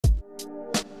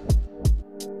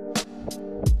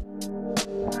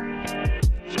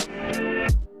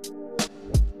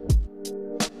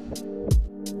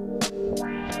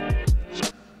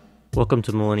Welcome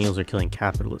to Millennials Are Killing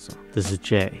Capitalism. This is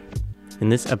Jay. In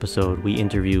this episode, we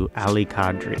interview Ali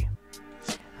Kadri.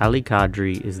 Ali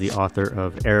Kadri is the author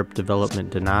of Arab Development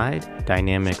Denied,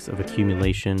 Dynamics of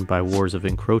Accumulation by Wars of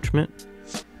Encroachment,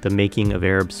 The Making of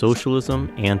Arab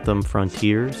Socialism, Anthem,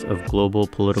 Frontiers of Global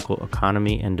Political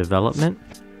Economy and Development,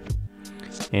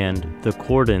 and The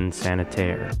Cordon,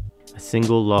 Sanitaire, a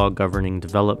single law governing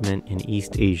development in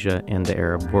East Asia and the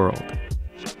Arab world.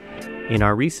 In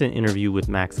our recent interview with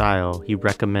Max Isle, he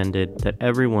recommended that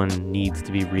everyone needs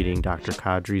to be reading Dr.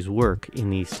 Kadri's work in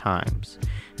these times,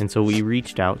 and so we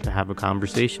reached out to have a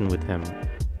conversation with him.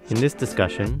 In this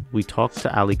discussion, we talked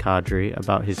to Ali Kadri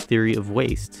about his theory of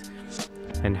waste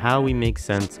and how we make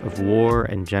sense of war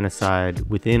and genocide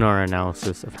within our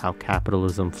analysis of how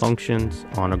capitalism functions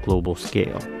on a global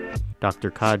scale.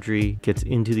 Dr. Kadri gets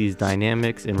into these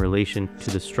dynamics in relation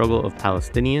to the struggle of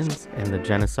Palestinians and the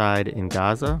genocide in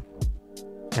Gaza.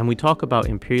 And we talk about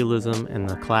imperialism and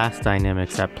the class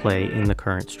dynamics at play in the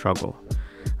current struggle.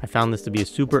 I found this to be a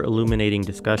super illuminating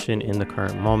discussion in the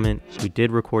current moment. We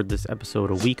did record this episode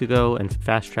a week ago and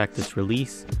fast-tracked its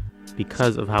release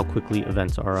because of how quickly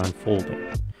events are unfolding.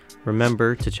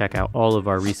 Remember to check out all of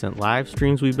our recent live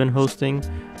streams we've been hosting.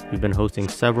 We've been hosting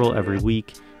several every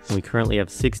week, and we currently have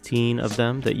 16 of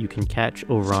them that you can catch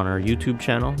over on our YouTube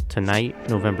channel. Tonight,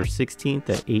 November 16th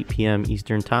at 8 p.m.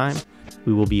 Eastern Time,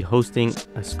 we will be hosting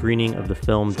a screening of the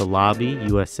film The Lobby,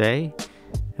 USA,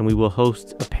 and we will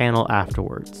host a panel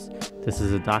afterwards. This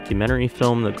is a documentary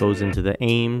film that goes into the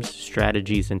aims,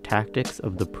 strategies, and tactics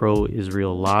of the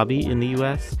pro-Israel lobby in the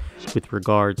US with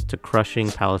regards to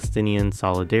crushing Palestinian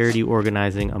solidarity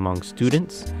organizing among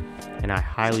students, and I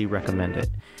highly recommend it.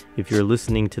 If you're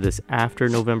listening to this after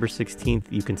November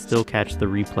 16th, you can still catch the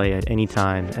replay at any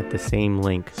time at the same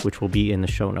link, which will be in the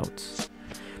show notes.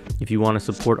 If you want to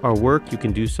support our work, you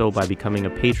can do so by becoming a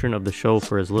patron of the show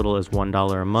for as little as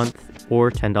 $1 a month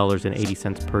or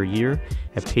 $10.80 per year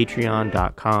at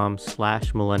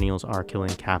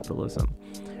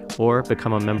patreon.com/millennialsarekillingcapitalism, or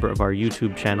become a member of our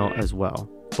YouTube channel as well.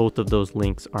 Both of those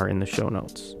links are in the show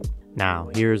notes. Now,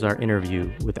 here's our interview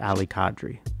with Ali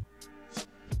Kadri.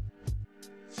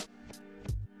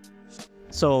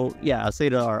 So, yeah, I'll say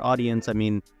to our audience, I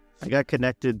got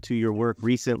connected to your work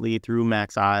recently through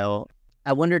Max Isle.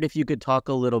 I wondered if you could talk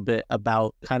a little bit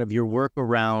about kind of your work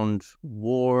around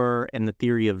war and the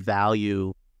theory of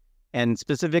value. And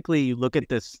specifically, you look at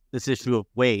this issue of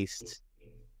waste.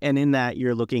 And in that,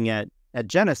 you're looking at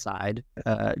genocide,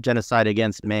 genocide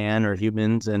against man or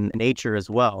humans and nature as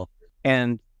well.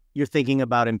 And you're thinking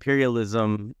about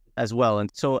imperialism as well. And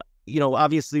so,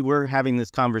 obviously, we're having this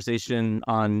conversation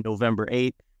on November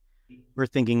 8th. We're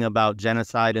thinking about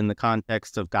genocide in the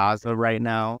context of Gaza right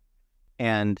now.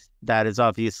 And that is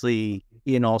obviously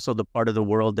in also the part of the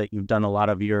world that you've done a lot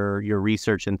of your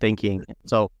research and thinking.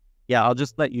 So, yeah, I'll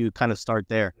just let you kind of start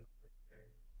there.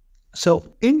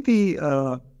 So in the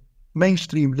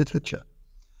mainstream literature,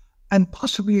 and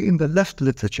possibly in the left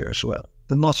literature as well,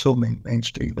 the not so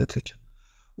mainstream literature,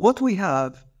 what we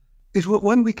have is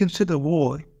when we consider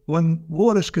war, when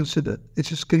war is considered,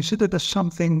 it is considered as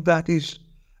something that is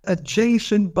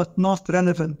adjacent but not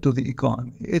relevant to the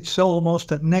economy. It's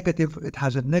almost a negative, it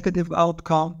has a negative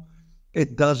outcome.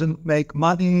 It doesn't make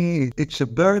money. It's a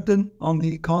burden on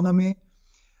the economy.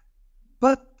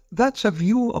 But that's a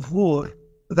view of war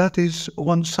that is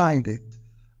one-sided.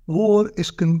 War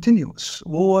is continuous.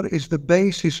 War is the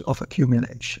basis of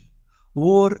accumulation.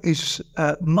 War is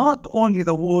not only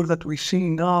the war that we see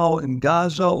now in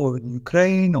Gaza or in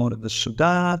Ukraine or in the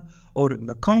Sudan or in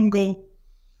the Congo.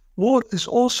 War is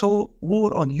also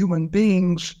war on human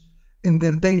beings in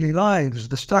their daily lives,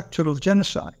 the structure of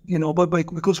genocide,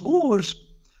 because wars,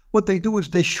 what they do is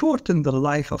they shorten the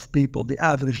life of people, the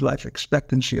average life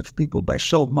expectancy of people by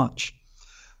so much.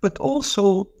 But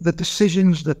also the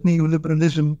decisions that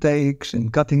neoliberalism takes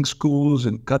in cutting schools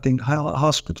and cutting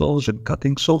hospitals and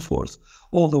cutting so forth,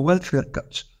 all the welfare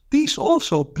cuts, these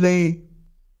also play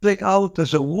out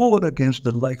as a war against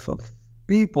the life of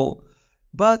people.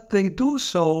 But they do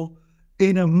so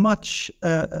in a much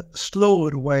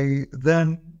slower way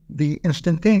than the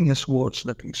instantaneous wars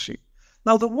that we see.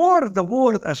 Now, the war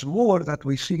as war that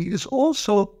we see is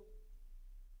also,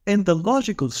 in the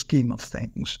logical scheme of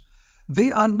things,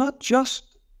 they are not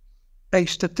just a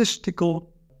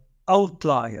statistical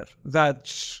outlier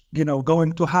that's,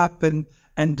 going to happen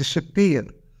and disappear.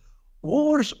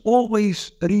 Wars always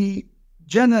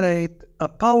regenerate a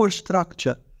power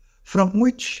structure from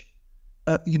which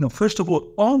first of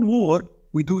all, on war,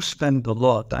 we do spend a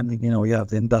lot. You have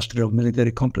the industrial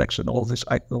military complex and all this,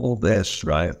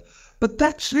 right? But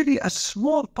that's really a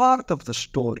small part of the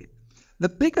story. The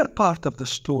bigger part of the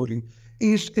story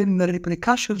is in the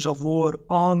repercussions of war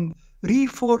on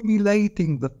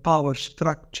reformulating the power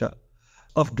structure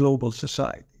of global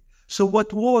society. So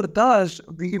what war does,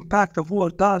 the impact of war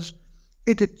does,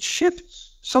 it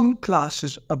shifts some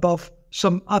classes above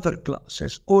some other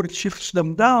classes, or it shifts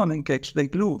them down in case they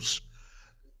lose.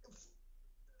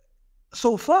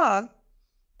 So far,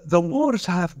 the wars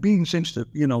have been since the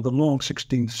long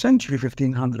 16th century,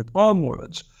 1500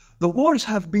 onwards. The wars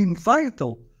have been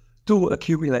vital to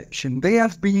accumulation. They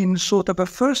have been sort of a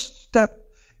first step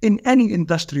in any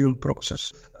industrial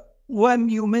process. When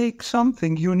you make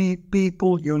something, you need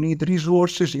people, you need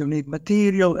resources, you need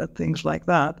material and things like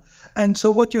that. And so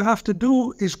what you have to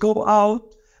do is go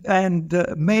out and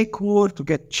make war to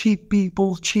get cheap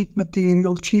people, cheap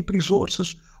material, cheap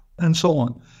resources, and so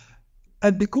on.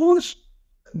 And because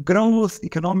growth,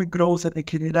 economic growth and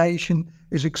accumulation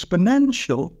is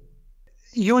exponential,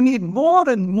 you need more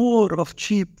and more of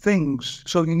cheap things.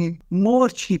 So you need more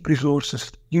cheap resources.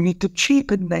 You need to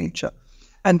cheapen nature.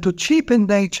 And to cheapen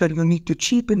nature, you need to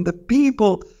cheapen the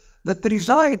people that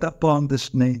reside upon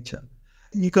this nature.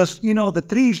 Because, the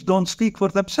trees don't speak for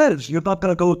themselves. You're not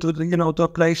going to go to, to a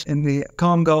place in the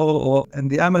Congo or in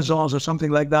the Amazons or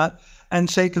something like that and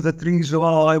say to the trees,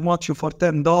 oh, I want you for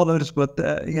 $10, but,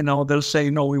 they'll say,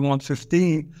 no, we want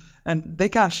 15. And they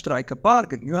can't strike a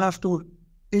bargain. You have to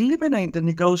eliminate the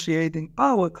negotiating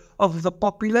power of the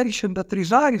population that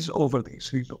resides over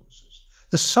these resources.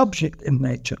 The subject in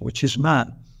nature, which is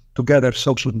man, together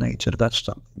social nature, that's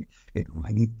something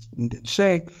I need to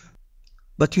say.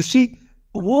 But you see,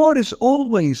 war is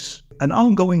always an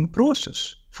ongoing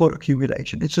process for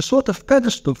accumulation. It's a sort of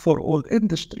pedestal for all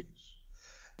industries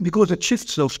because it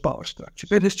shifts those power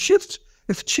structures. And it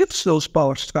shifts those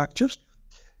power structures,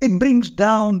 it brings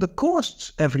down the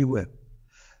costs everywhere.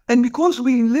 And because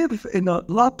we live in a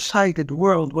lopsided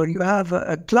world where you have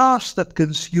a class that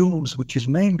consumes, which is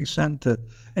mainly centered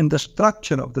in the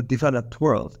structure of the developed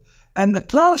world, and a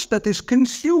class that is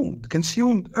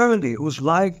consumed early, whose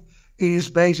life is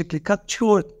basically cut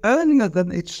short earlier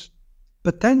than its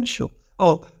potential.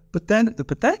 But then the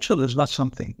potential is not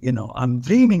something, I'm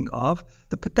dreaming of.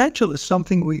 The potential is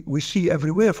something we see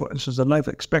everywhere. For instance, the life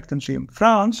expectancy in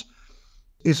France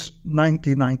is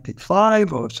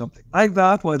 1995 or something like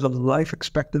that, while the life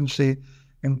expectancy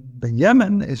in the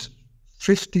Yemen is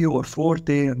 50 or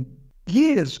 40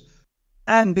 years.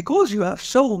 And because you have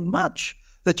so much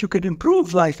that you can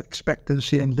improve life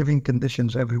expectancy and living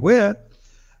conditions everywhere,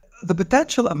 the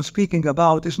potential I'm speaking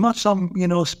about is not some,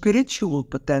 spiritual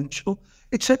potential.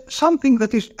 It's something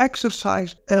that is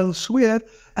exercised elsewhere,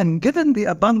 and given the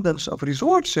abundance of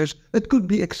resources, it could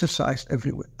be exercised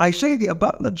everywhere. I say the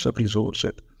abundance of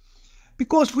resources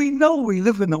because we know we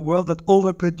live in a world that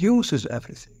overproduces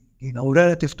everything,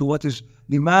 relative to what is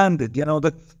demanded.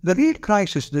 The real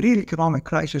crisis, the real economic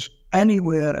crisis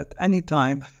anywhere at any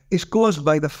time is caused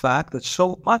by the fact that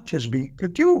so much is being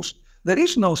produced. There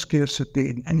is no scarcity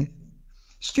in anything.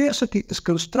 Scarcity is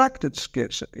constructed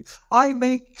scarcity. I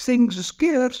make things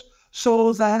scarce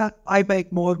so that I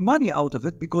make more money out of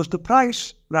it because the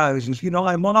price rises.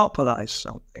 I monopolize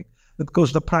something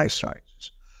because the price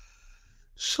rises.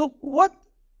 So what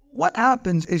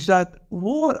happens is that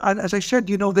war, and as I said,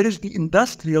 there is the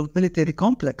industrial military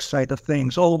complex side of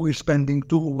things. Oh, we're spending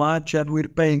too much and we're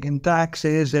paying in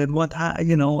taxes and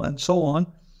and so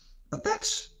on. But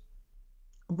that's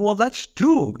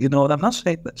true. I'm not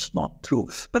saying that's not true.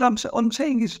 But I'm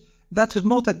saying is that is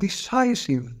not a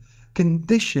decisive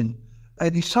condition, a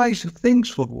decisive things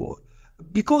for war.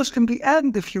 Because in the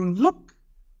end, if you look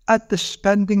at the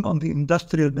spending on the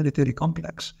industrial military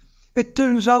complex, it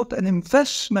turns out an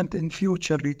investment in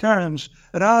future returns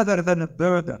rather than a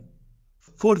burden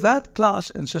for that class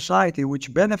in society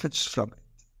which benefits from it.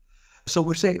 So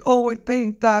we're saying, we're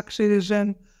paying taxes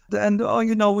and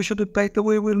we shouldn't pay the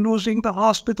way we're losing the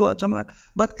hospital and something like that.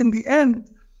 But in the end,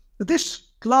 this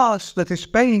class that is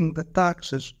paying the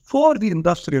taxes for the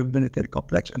industrial military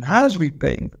complex and has been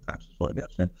paying the taxes for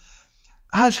it,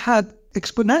 has had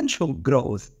exponential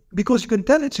growth. Because you can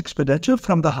tell it's exponential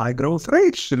from the high growth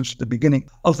rates since the beginning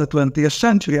of the 20th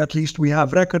century. At least we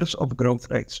have records of growth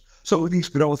rates. So these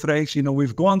growth rates,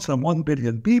 we've gone from 1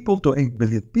 billion people to 8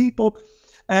 billion people.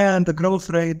 And the growth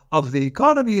rate of the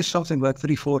economy is something like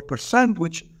 3-4%,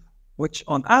 which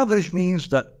on average means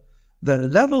that the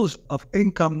levels of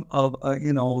income of,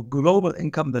 global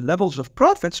income, the levels of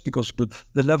profits, because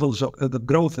the levels of the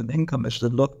growth in income is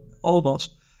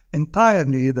almost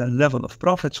entirely the level of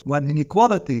profits when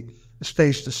inequality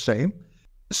stays the same.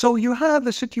 So you have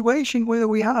a situation where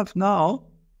we have now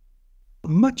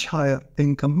much higher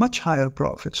income, much higher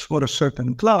profits for a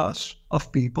certain class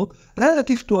of people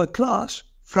relative to a class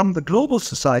from the global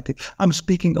society. I'm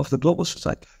speaking of the global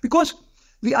society. Because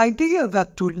the idea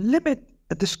that to limit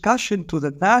a discussion to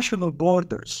the national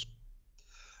borders,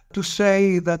 to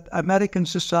say that American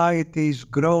society's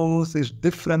growth is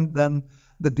different than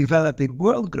the developing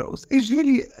world growth, is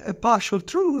really a partial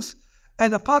truth.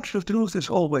 And a partial truth is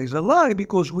always a lie,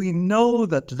 because we know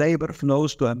that labor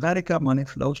flows to America, money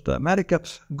flows to America,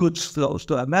 goods flows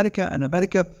to America, and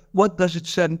America, what does it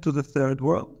send to the third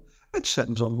world? It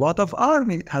sends a lot of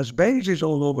army, it has bases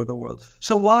all over the world.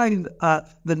 So while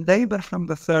the labor from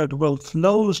the third world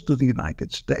flows to the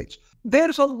United States,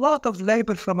 there's a lot of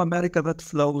labor from America that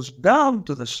flows down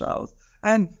to the South.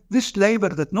 And this labor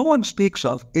that no one speaks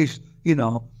of is,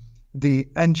 the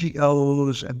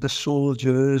NGOs and the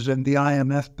soldiers and the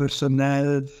IMF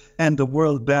personnel and the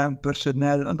World Bank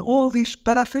personnel and all these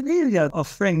paraphernalia of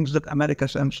things that America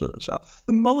sends to the South.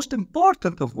 The most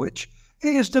important of which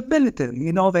is the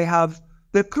military.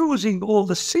 They're cruising all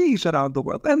the seas around the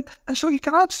world. And so you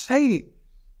cannot say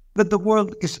that the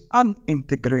world is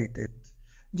unintegrated.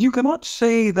 You cannot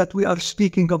say that we are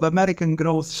speaking of American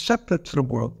growth separate from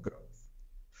world growth.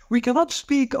 We cannot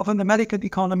speak of an American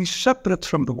economy separate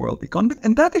from the world economy,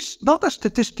 and that is not a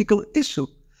statistical issue.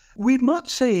 We're not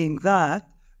saying that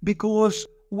because,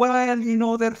 they're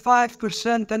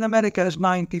 5% and America is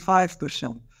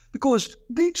 95%, because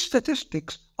these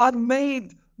statistics are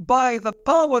made by the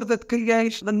power that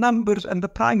creates the numbers and the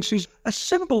prices as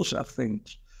symbols of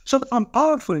things. So if I'm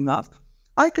powerful enough,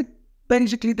 I could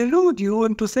basically delude you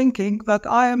into thinking that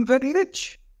I am very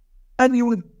rich, and you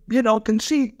would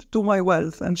concede to my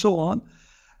wealth and so on.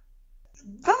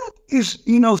 That is,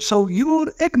 so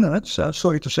your ignorance,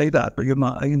 sorry to say that, but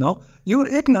your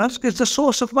ignorance is the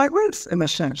source of my wealth in a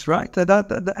sense, right? And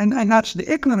that's the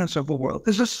ignorance of the world,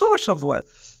 is the source of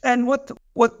wealth. And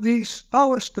what these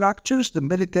power structures, the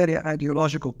military and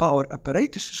ideological power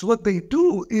apparatuses, what they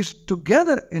do is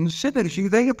together in synergy,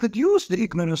 they produce the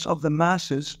ignorance of the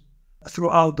masses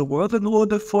throughout the world in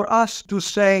order for us to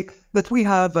say that we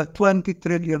have a $20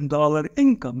 trillion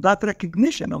income, that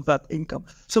recognition of that income.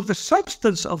 So the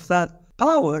substance of that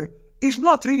power is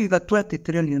not really that $20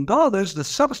 trillion. The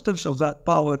substance of that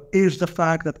power is the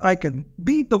fact that I can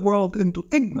beat the world into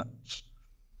ignorance.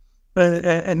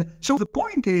 And so the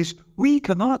point is, we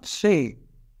cannot say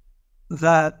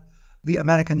that the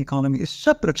American economy is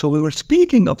separate. So we were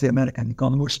speaking of the American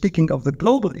economy, we're speaking of the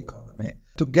global economy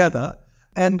together.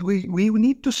 And we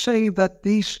need to say that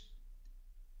these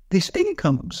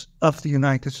incomes of the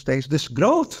United States, this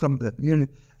growth from the unit,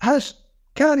 has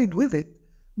carried with it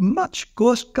much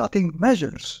cost-cutting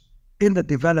measures in the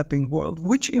developing world,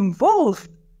 which involve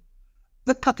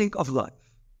the cutting of life.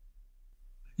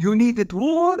 You needed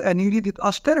war and you needed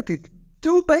austerity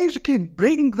to basically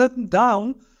bring them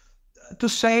down to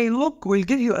say, look, we'll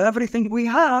give you everything we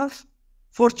have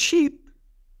for cheap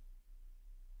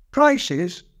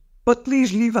prices, but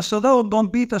please leave us alone,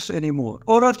 don't beat us anymore,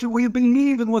 or else we'll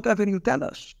believe in whatever you tell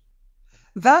us.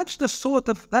 That's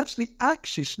the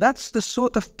axis, that's the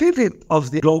sort of pivot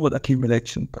of the global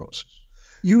accumulation process.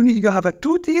 You have a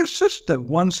two-tier system,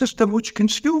 one system which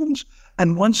consumes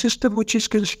and one system which is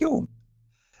consumed.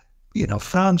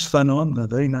 Frantz Fanon, a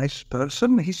very nice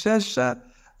person, he says,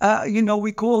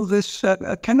 we call this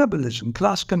cannibalism,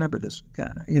 class cannibalism.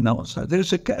 So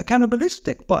there's a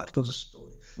cannibalistic part of the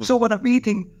story. So when I'm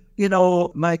eating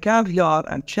my caviar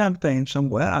and champagne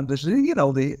somewhere, and this,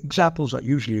 the examples are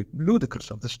usually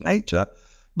ludicrous of this nature,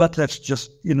 but that's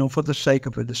just, for the sake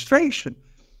of illustration.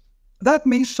 That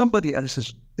means somebody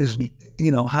else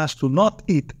has to not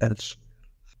eat else.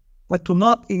 But to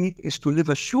not eat is to live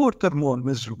a shorter, more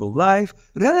miserable life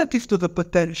relative to the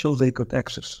potential they could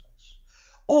exercise.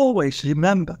 Always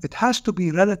remember, it has to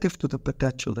be relative to the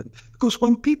potential. Because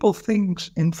when people think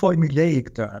in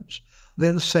formulaic terms,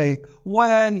 they'll say,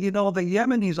 well, the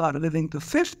Yemenis are living to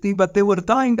 50, but they were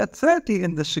dying at 30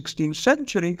 in the 16th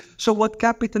century. So what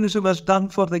capitalism has done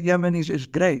for the Yemenis is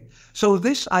great. So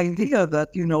this idea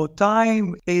that,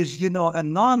 time is, a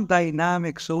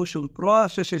non-dynamic social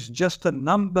process is just a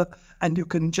number, and you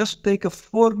can just take a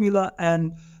formula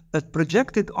and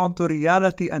project it onto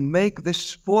reality and make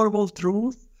this formal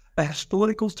truth a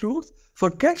historical truth,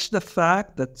 forgets the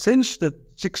fact that since the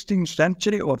 16th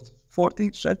century or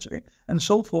 14th century and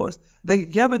so forth, the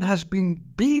Yemen has been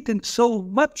beaten so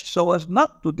much so as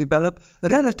not to develop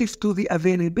relative to the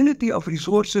availability of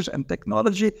resources and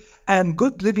technology and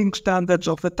good living standards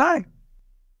of the time.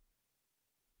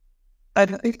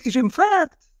 And it is in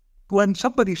fact when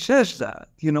somebody says that,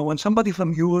 when somebody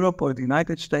from Europe or the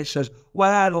United States says,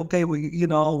 well, okay,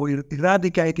 we're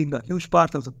eradicating a huge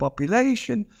part of the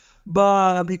population,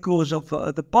 but because of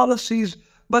the policies,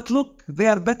 but look, they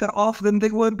are better off than they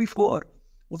were before.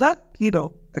 Well, that,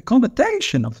 the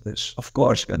connotation of this, of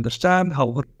course, you understand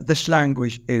how this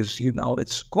language is,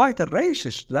 it's quite a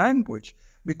racist language,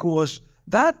 because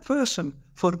that person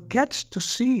forgets to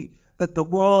see that the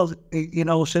world,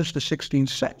 since the 16th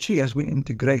century has been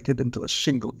integrated into a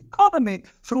single economy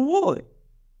through war.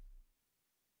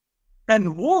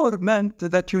 And war meant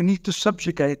that you need to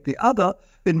subjugate the other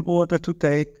in order to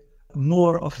take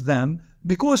more of them,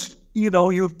 because,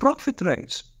 your profit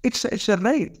rates, it's a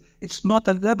rate, it's not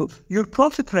a level. Your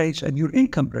profit rates and your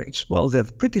income rates, well, they're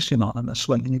pretty synonymous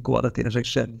when inequality, as I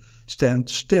said,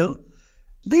 stands still.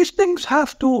 These things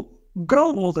have to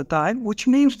grow all the time, which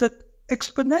means that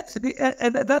exponentially,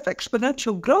 and that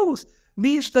exponential growth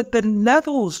means that the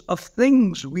levels of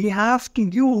things we have to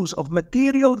use, of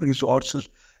material resources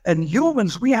and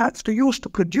humans we have to use to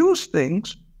produce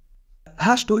things,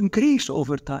 has to increase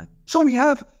over time. So we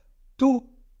have to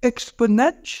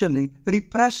exponentially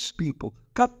repress people,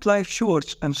 cut life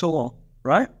short, and so on,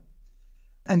 right?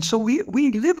 And so we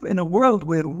live in a world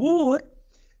where war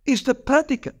is the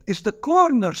predicate, is the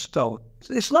cornerstone.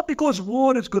 It's not because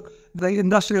war is good. The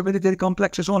industrial military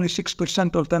complex is only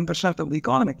 6% or 10% of the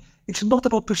economy. It's not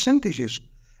about percentages.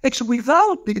 It's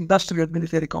without the industrial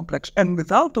military complex and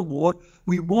without the war,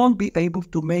 we won't be able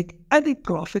to make any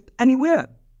profit anywhere.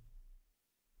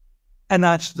 And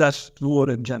that's war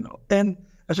in general. And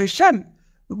as I said,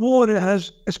 war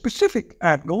has a specific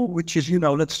angle, which is,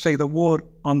 let's say the war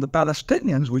on the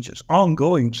Palestinians, which is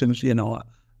ongoing since,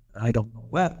 I don't know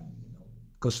when.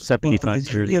 Because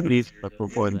 75 years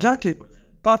before that. Exactly.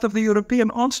 Part of the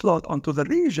European onslaught onto the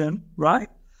region, right,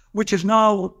 which is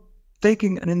now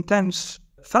taking an intense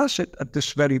facet at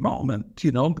this very moment,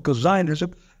 because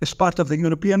Zionism is part of the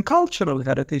European cultural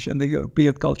heritage and the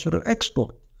European cultural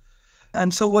export.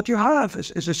 And so what you have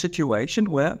is a situation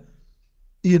where,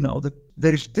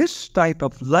 there is this type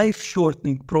of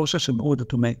life-shortening process in order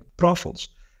to make profits.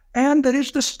 And there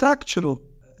is the structural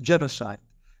genocide.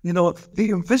 The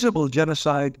invisible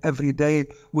genocide every day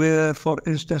where, for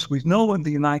instance, we know in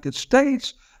the United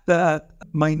States that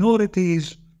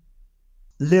minorities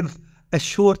live a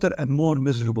shorter and more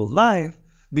miserable life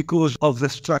because of the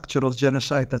structural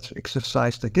genocide that's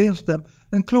exercised against them,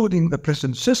 including the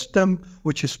prison system,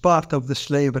 which is part of the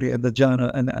slavery and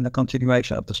the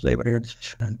continuation of the slavery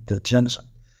and the genocide.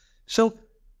 So,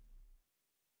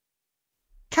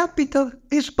 capital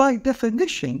is by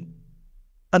definition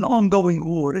an ongoing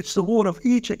war. It's the war of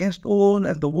each against all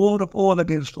and the war of all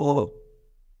against all.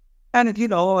 And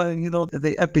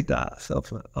the epitaph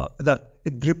of that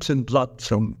it drips in blood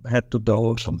from head to toe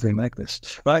or something like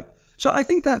this, right? So I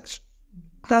think that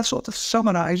sort of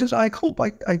summarizes. I hope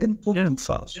I didn't put them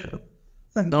fast.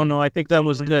 Yeah. No, I think that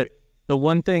was good. The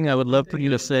one thing I would love for you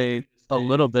to say a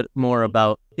little bit more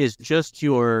about is just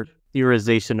your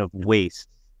theorization of waste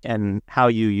and how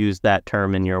you use that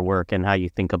term in your work and how you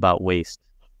think about waste.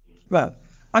 Well,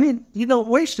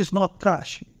 waste is not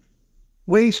trash.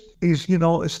 Waste is,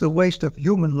 it's the waste of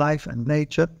human life and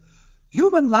nature.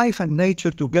 Human life and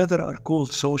nature together are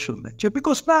called social nature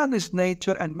because man is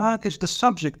nature and man is the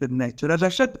subject in nature. As I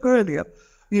said earlier,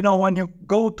 when you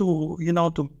go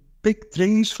to pick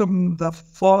trees from the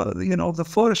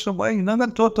forest away, you never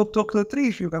talk to the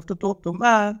trees. You have to talk to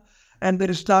man, and there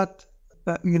is that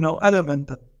element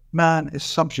that man is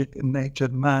subject in nature.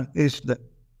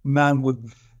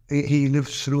 He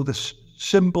lives through the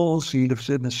symbols. He lives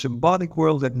in a symbolic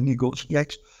world that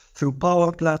negotiates through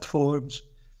power platforms.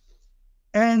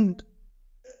 And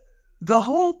the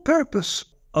whole purpose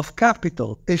of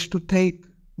capital is to take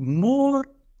more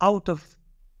out of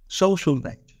social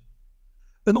nature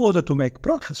in order to make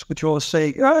profits, which I was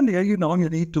saying earlier, you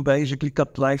need to basically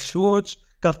cut life short,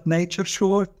 cut nature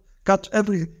short, cut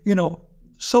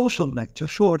social nature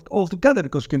short altogether,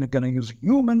 because you're going to use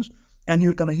humans and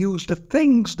you're going to use the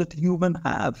things that humans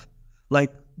have,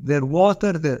 like their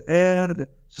water, their air, the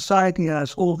society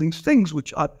has all these things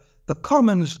which are the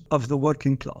commons of the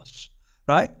working class,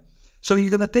 right? So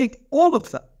you're going to take all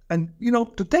of that. And,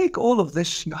 to take all of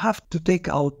this, you have to take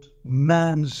out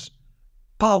man's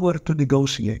power to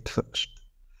negotiate first.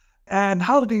 And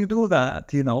how do you do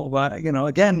that?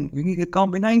 Again, you need a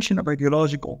combination of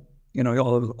ideological,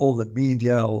 all the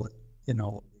media,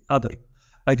 other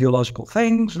ideological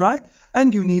things, right?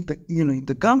 And you need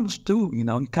the guns too.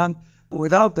 You can't,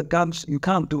 without the guns, you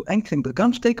can't do anything. The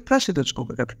guns take precedence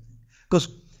over everything. Because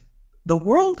the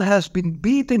world has been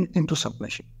beaten into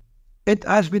submission. It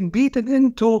has been beaten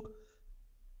into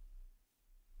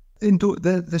into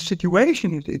the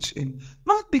situation it's in,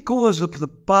 not because of the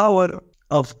power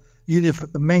of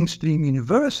mainstream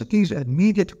universities and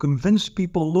media to convince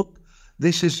people, look,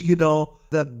 this is,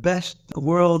 the best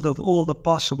world of all the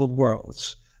possible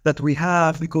worlds that we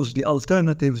have, because the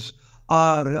alternatives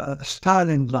are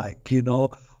Stalin-like,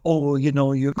 or,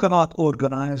 you cannot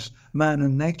organize man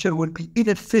and nature, will be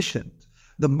inefficient.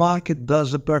 The market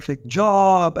does a perfect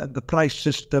job, and the price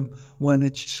system, when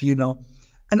it's,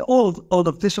 and all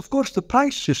of this, of course, the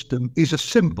price system is a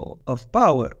symbol of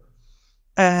power.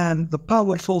 And the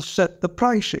powerful set the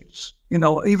prices.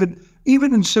 Even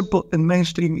in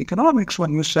mainstream economics,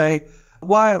 when you say,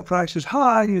 why are prices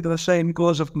high, you're saying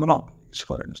because of monopolies,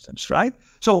 for instance, right?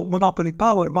 So monopoly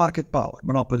power,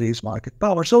 monopoly is market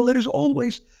power. So there is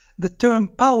always the term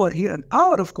power here. And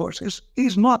power, of course,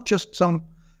 is not just some,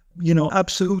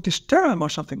 absolutist term or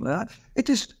something like that. It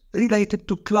is related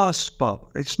to class power.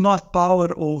 It's not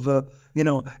power over,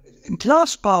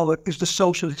 class power is the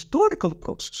social historical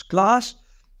process. Class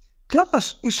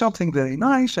is something very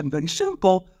nice and very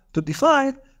simple to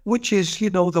define, which is,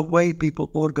 the way people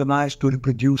organize to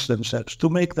reproduce themselves, to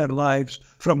make their lives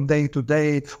from day to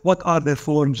day. What are their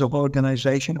forms of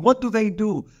organization? What do they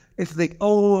do if they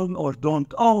own or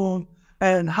don't own?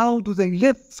 And how do they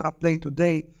live from day to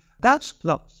day? That's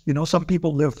class. Some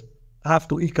people have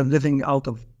to eke a living out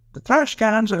of the trash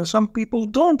cans, and some people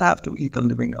don't have to eke a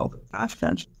living out of the trash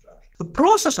cans. The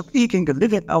process of eking a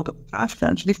living out of trash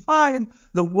cans define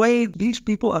the way these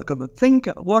people are going to think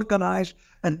and organize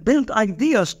and build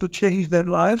ideas to change their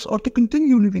lives or to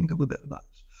continue living with their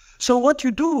lives. So what you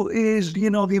do is,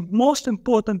 the most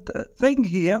important thing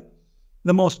here,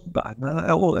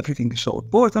 everything is so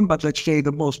important, but let's say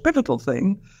the most pivotal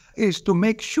thing is to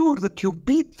make sure that you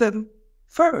beat them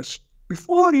first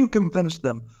before you convince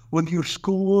them with your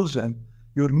schools and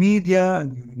your media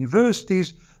and your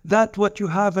universities that what you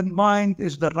have in mind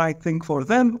is the right thing for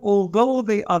them, although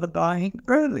they are dying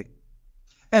early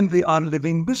and they are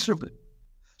living miserably.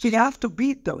 So you have to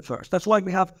beat them first. That's why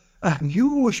we have a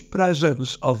huge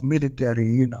presence of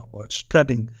military,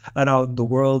 spreading around the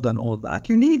world and all that.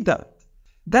 You need that.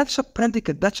 That's a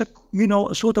predicate. That's a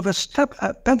sort of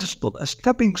a pedestal, a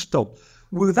stepping stone,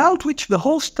 without which the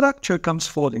whole structure comes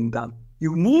falling down.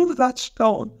 You move that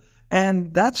stone,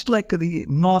 and that's like the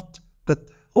knot that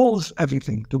holds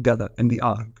everything together in the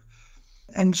arc.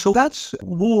 And so that's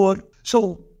war.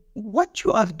 So what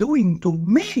you are doing to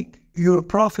make your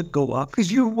profit go up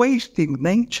is you're wasting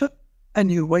nature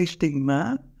and you're wasting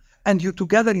man, and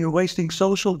you're wasting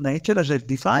social nature as I've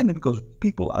defined it,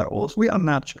 because we are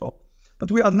natural. But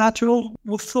we are natural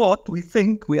with thought, we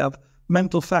think, we have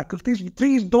mental faculties.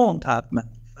 Trees don't have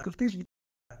mental faculties.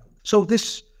 So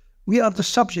we are the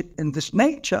subject in this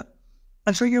nature.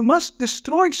 And so you must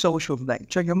destroy social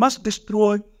nature. You must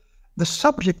destroy the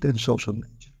subject in social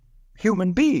nature,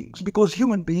 human beings, because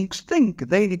human beings think,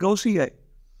 they negotiate.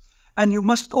 And you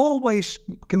must always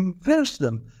convince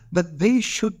them that they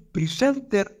should present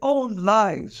their own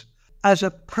lives as a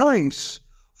price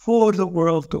for the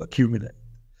world to accumulate.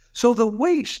 So the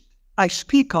waste I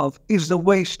speak of is the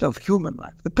waste of human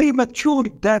life, the premature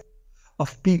death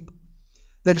of people.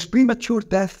 There is premature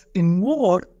death in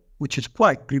war, which is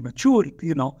quite premature,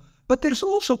 but there's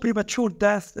also premature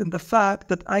death in the fact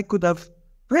that I could have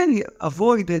really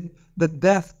avoided the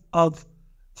death of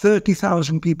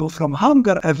 30,000 people from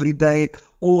hunger every day,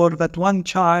 or that one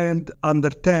child under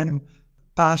 10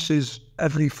 passes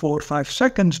every 4 or 5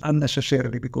 seconds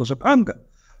unnecessarily because of hunger,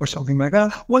 or something like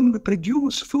that. When we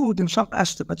produce food in some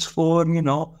estimates for,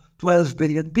 12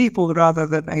 billion people rather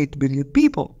than 8 billion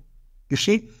people, you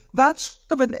see, that's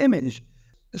sort of an image.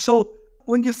 So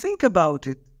when you think about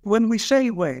it, when we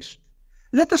say waste,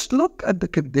 let us look at the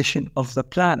condition of the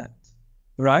planet,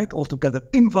 right? Altogether,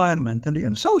 environmentally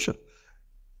and social.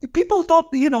 People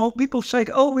don't, people say,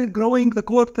 oh, we're growing, the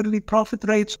quarterly profit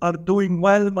rates are doing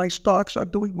well, my stocks are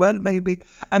doing well, maybe,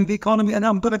 and the economy, and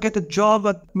I'm going to get a job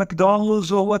at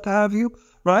McDonald's or what have you,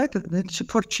 right? And it's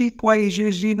for cheap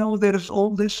wages, there's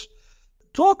all this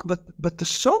talk, but the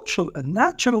social and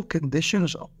natural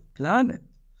conditions of the planet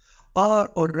are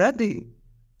already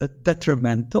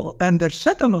detrimental, and they're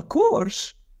set on a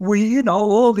course.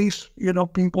 All these,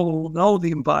 people who know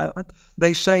the environment,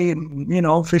 they say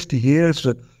in, 50 years,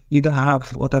 you're going to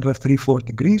have whatever, 3-4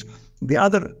 degrees. The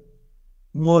other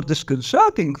more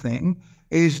disconcerting thing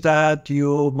is that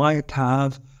you might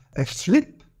have a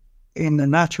flip in the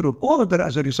natural order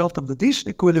as a result of the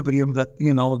disequilibrium that,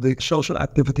 the social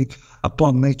activity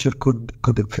upon nature could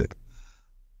inflict.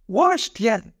 Worst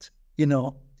yet,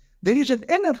 there is an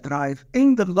inner drive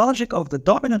in the logic of the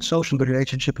dominant social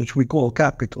relationship, which we call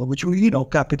capital,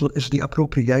 capital is the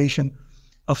appropriation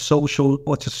of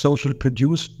what is social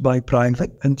produced by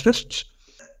private interests.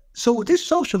 So this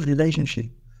social relationship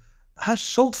has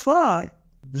so far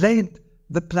laid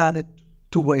the planet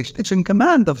to waste. It's in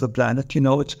command of the planet,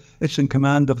 it's in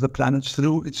command of the planet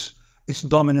through its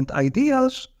dominant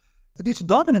ideals. These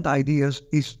dominant ideas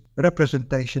is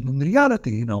representation in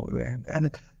reality,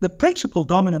 and the principal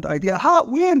dominant idea,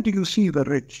 where do you see the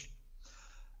rich?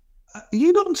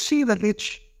 You don't see the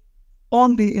rich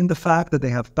only in the fact that they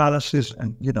have palaces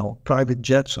and, private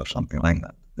jets or something like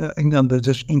that. And there's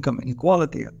this income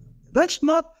inequality. That's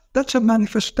a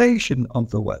manifestation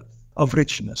of the wealth, of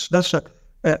richness. That's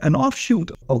an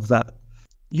offshoot of that.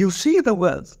 You see the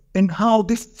wealth in how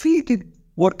defeated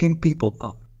working people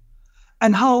are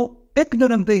and how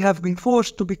ignorant they have been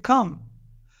forced to become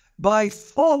by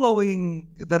following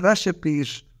the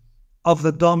recipes of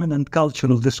the dominant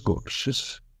cultural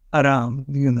discourses around,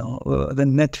 the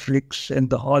Netflix and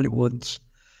the Hollywoods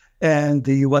and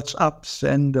the WhatsApps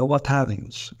and the what have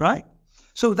yous, right?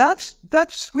 So that's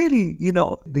really,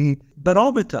 the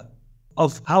barometer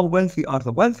of how wealthy are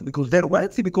the wealthy, because they're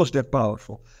wealthy because they're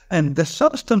powerful. And the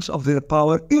substance of their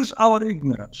power is our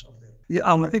ignorance,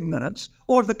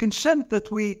 or the consent that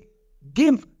we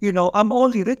give, I'm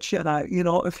only rich and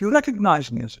if you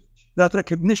recognize me as rich, that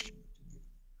recognition,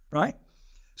 right?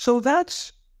 So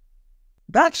that's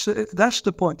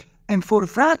the point. And for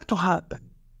that to happen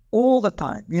all the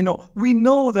time, we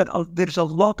know that there's a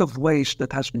lot of waste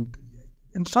that has been created.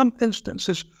 In some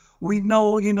instances, we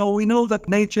know that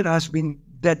nature has been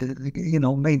dead,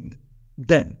 made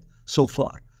dead so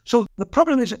far. So the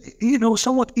problem is,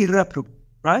 somewhat irreparable,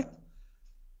 right?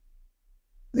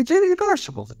 It's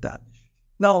irreversible, the damage.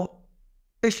 Now,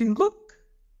 if you look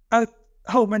at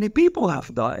how many people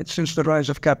have died since the rise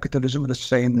of capitalism, let's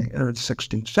say in the early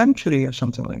 16th century or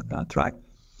something like that, right?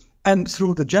 And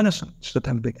through the genocides that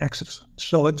have been exercised.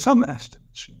 So in some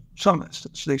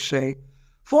estimates, they say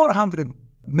 400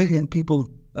 million people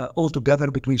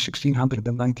altogether between 1600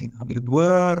 and 1900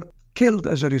 were killed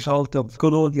as a result of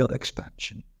colonial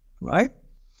expansion, right?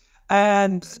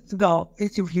 And now,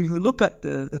 if you look at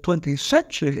the 20th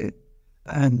century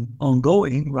and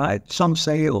ongoing, right, some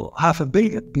say 500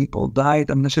 million people died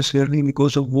unnecessarily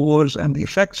because of wars and the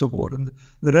effects of war and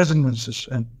the resonances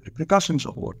and repercussions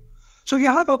of war. So you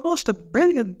have almost 1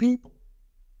 billion people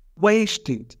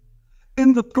wasted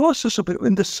in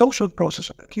the social process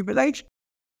of accumulation.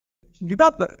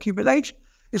 Remember, accumulation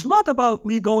is not about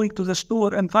me going to the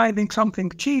store and finding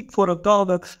something cheap for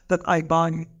 $1 that I buy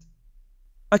it.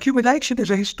 Accumulation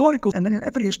is a historical, and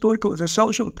every historical is a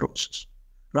social process,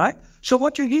 right? So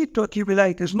what you need to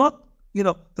accumulate is not,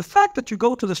 the fact that you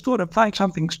go to the store and find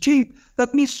something cheap,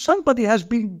 that means somebody has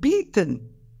been beaten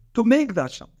to make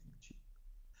that something cheap.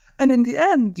 And in the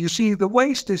end, you see, the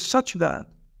waste is such that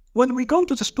when we go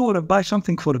to the store and buy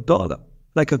something for $1,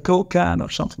 like a Coke can or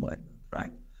something like that,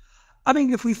 right? I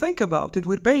mean, if we think about it,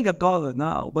 we're paying $1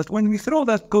 now, but when we throw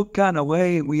that Coke can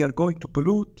away, we are going to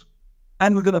pollute,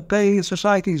 and we're going to pay,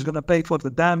 society is going to pay for the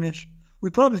damage.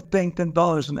 We're probably paying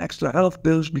 $10 in extra health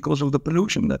bills because of the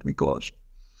pollution that we caused.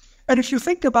 And if you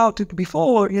think about it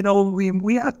before,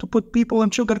 we had to put people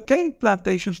on sugar cane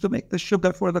plantations to make the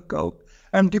sugar for the Coke,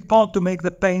 and DuPont to make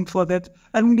the paint for that,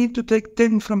 and we need to take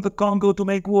tin from the Congo to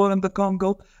make war in the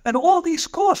Congo, and all these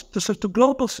costs to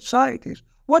global societies.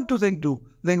 What do?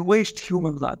 They waste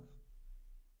human life.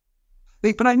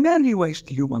 They primarily waste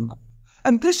human life.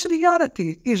 And this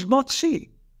reality is not seen.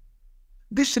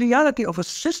 This reality of a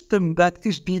system that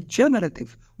is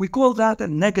degenerative, we call that a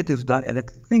negative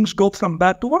dialectic. Things go from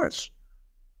bad to worse.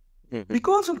 Mm-hmm.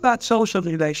 Because of that social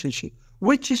relationship,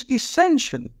 which is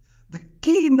essential, the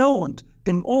keynote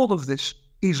in all of this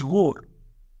is war.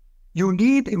 You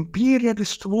need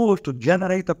imperialist war to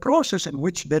generate a process in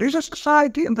which there is a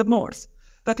society in the north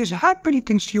that is happily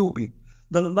consuming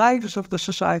the lives of the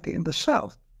society in the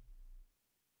south.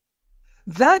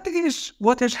 That is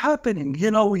what is happening.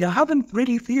 We haven't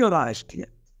really theorized yet.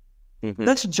 Mm-hmm.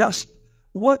 That's just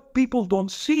what people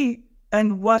don't see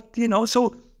and what,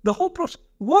 so the whole process.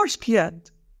 Worst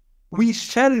yet, we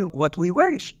sell what we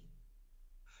waste.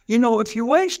 If you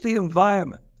waste the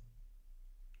environment,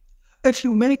 if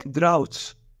you make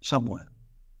droughts somewhere,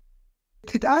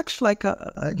 it acts like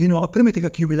a primitive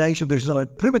accumulation.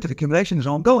 Primitive accumulation is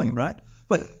ongoing, right?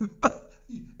 But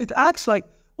it acts like,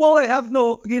 well, I have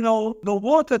no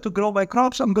water to grow my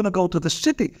crops. I'm going to go to the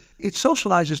city. It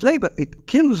socializes labor. It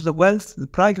kills the wealth, the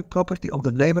private property of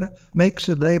the laborer, makes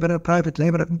the laborer, private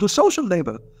laborer, into social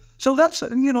labor. So that's,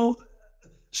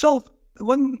 so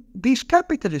when these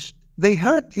capitalists, they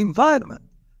hurt the environment,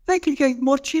 they can get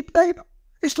more cheap labor.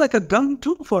 It's like a gun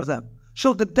too for them.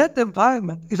 So the dead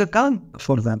environment is a gun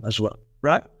for them as well.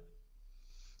 right?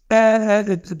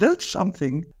 And that's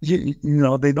something,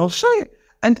 they don't say.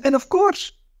 And of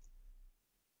course,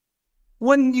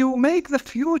 when you make the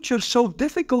future so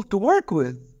difficult to work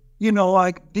with,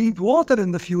 I need water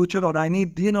in the future, or I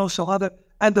need, some other,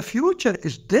 and the future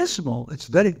is dismal. It's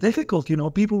very difficult.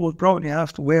 People will probably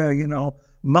have to wear,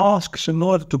 masks in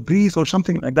order to breathe or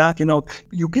something like that.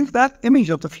 You give that image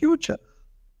of the future,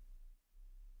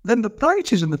 then the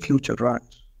prices in the future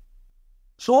rise.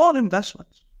 So all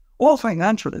investments, all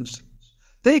financial instruments,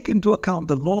 take into account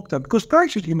the long term, because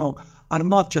prices, are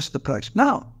not just the price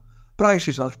now.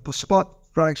 Prices are spot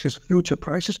prices, future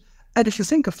prices. And if you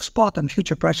think of spot and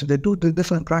future prices, they do the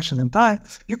different prices in time.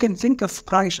 You can think of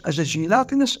price as a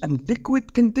gelatinous and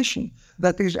liquid condition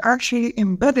that is actually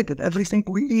embedded in everything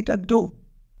we eat and do.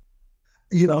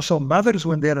 So mothers,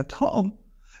 when they're at home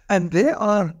and they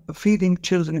are feeding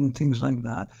children and things like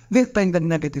that, they're paying the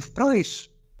negative price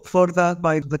for that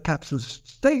by the capitalist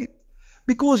state,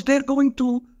 because they're going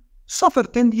to suffer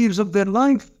 10 years of their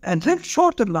life and live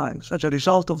shorter lives as a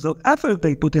result of the effort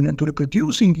they put in into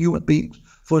reproducing human beings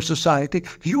for society,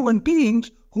 human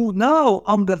beings who now,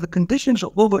 under the conditions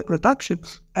of overproduction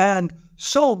and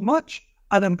so much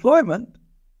unemployment,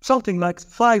 something like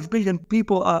 5 billion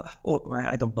people are, or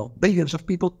I don't know, billions of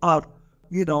people are,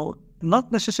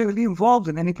 not necessarily involved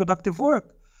in any productive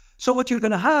work. So what you're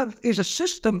going to have is a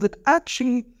system that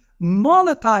actually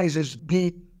monetizes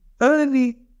the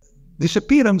early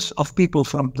disappearance of people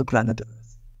from the planet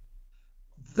Earth.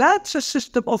 That's a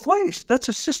system of waste. That's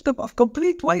a system of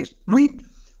complete waste.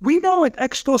 We know it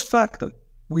ex post facto.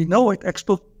 We know it ex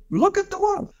post. Look at the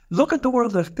world. Look at the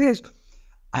world as it is.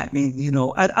 I mean,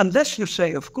 and unless you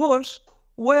say, of course,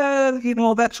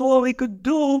 well, that's all we could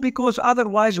do because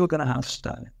otherwise we're going to have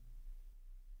Stalin.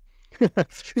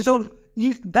 So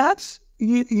that's,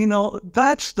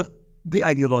 that's the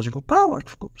ideological power,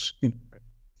 of course.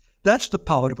 That's the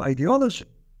power of ideology.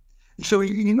 So,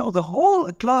 the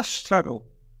whole class struggle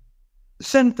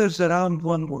centers around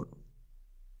one word,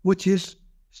 which is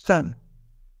Stalin.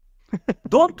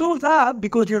 Don't do that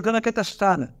because you're going to get a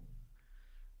Stalin.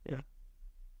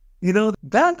 Yeah.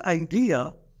 That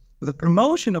idea, the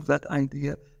promotion of that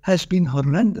idea has been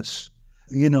horrendous,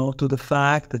 to the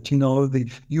fact that,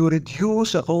 you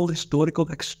reduce a whole historical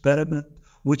experiment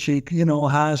which has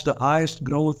the highest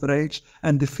growth rates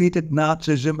and defeated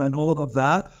Nazism and all of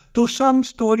that, to some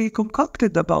story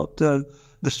concocted about the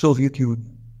Soviet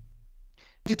Union.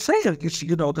 You say,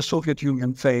 the Soviet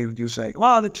Union failed, you say,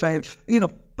 well, it failed,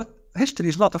 but history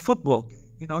is not a football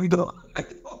game,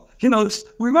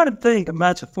 we weren't playing a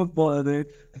match of football.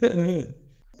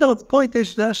 No, the point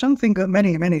is, there's something that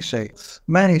many say.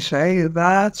 Many say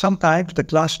that sometimes the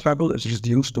class struggle is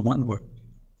reduced to one word,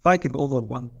 fighting over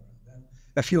one word.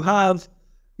 If you have,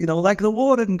 like the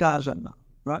war in Gaza now,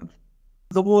 right?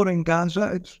 The war in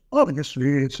Gaza,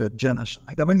 obviously it's a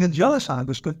genocide. I mean, the genocide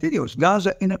was continuous.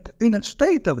 Gaza in a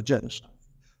state of genocide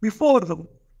before the war.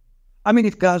 I mean,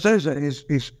 if Gaza is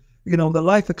the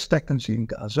life expectancy in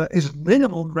Gaza is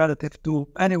minimal relative to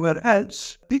anywhere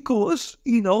else because,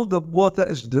 the water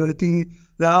is dirty,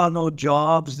 there are no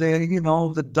jobs there,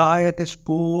 the diet is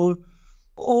poor.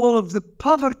 All of the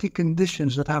poverty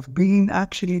conditions that have been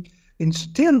actually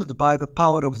instilled by the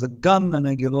power of the gun and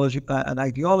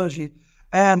ideology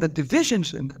and the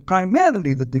divisions, and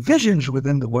primarily the divisions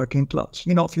within the working class.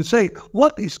 If you say,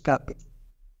 what is capital?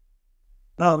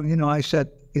 Now, I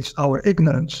said, it's our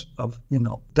ignorance of,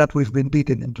 that we've been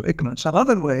beaten into ignorance.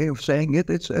 Another way of saying it,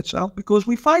 it's because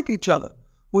we fight each other.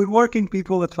 We're working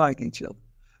people that fight each other,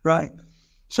 right?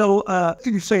 So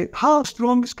you say, how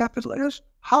strong is capital is?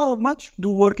 How much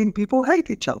do working people hate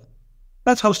each other?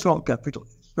 That's how strong capital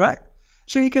is, right?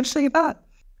 So you can say that.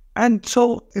 And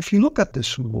so if you look at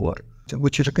this war,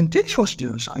 which is a continuous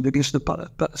genocide against the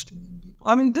Palestinians,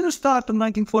 I mean, it didn't start in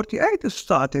 1948. It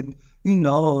started,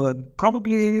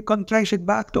 probably you can trace it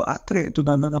back to Acre, to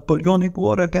the Napoleonic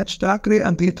War against Acre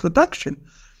and the introduction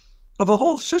of a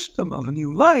whole system of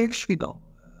new lives,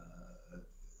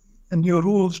 and new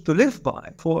rules to live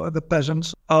by for the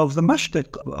peasants of the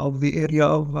Mashtiq, of the area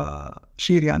of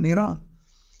Syria and Iran,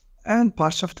 and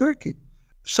parts of Turkey.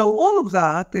 So all of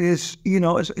that is,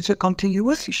 it's a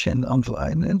continuation of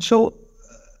line. And so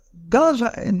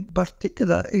Gaza in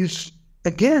particular is,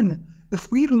 again, if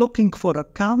we're looking for a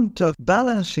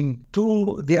counterbalancing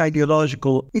to the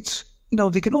ideological, it's,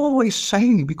 they can always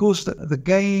say, because the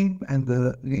game and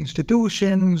the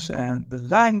institutions and the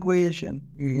language and,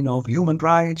 human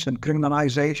rights and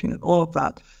criminalization and all of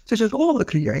that, this is all the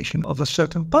creation of a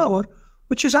certain power,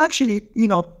 which is actually,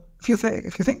 if you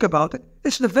think about it,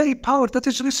 it's the very power that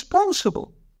is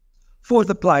responsible for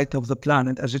the plight of the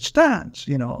planet as it stands,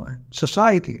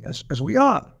 society as we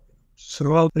are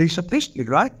throughout recent history,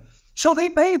 right? So they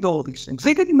made all these things.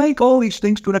 They didn't make all these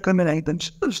things to recriminate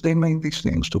themselves. They made these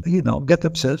things to, get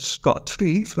themselves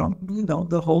scot-free from,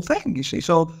 the whole thing, you see.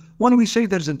 So when we say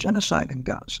there's a genocide in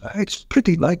Gaza, it's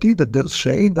pretty likely that they'll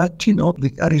say that,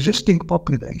 the resisting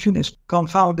population is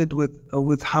confounded with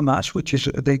Hamas, which is,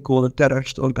 they call a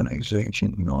terrorist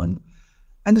organization,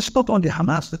 and it's not only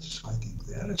Hamas that's fighting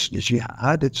there. It's the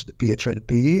Jihad, it's the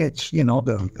PHLP, it's,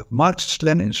 the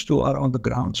Marxists-Leninists who are on the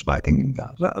grounds fighting in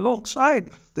Gaza alongside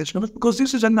this, because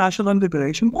this is a national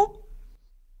liberation war.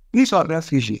 These are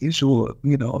refugees who,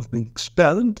 have been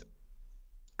expelled.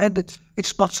 And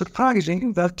it's not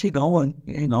surprising that,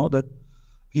 that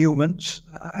humans,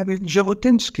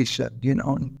 Jabotinsky said,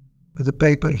 in the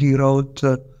paper he wrote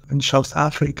in South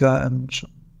Africa, and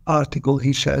article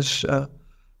he says,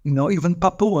 even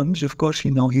Papuans, of course, he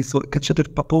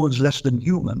considered Papuans less than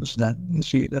humans then, you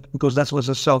see, that because that was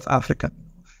a South African.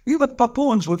 Even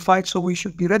Papuans would fight, so we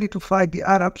should be ready to fight the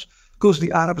Arabs, because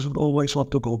the Arabs would always want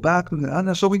to go back,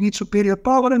 and so we need superior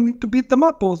power and we need to beat them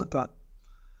up all the time.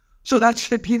 So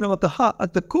that's, at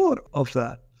the core of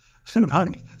that.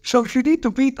 So you need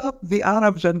to beat up the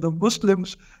Arabs and the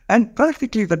Muslims and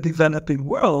practically the developing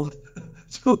world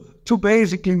to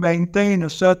basically maintain a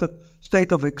certain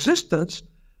state of existence.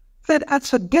 Then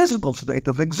that's a dismal state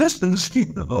of existence,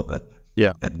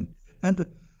 Yeah. And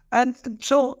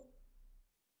so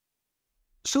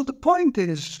the point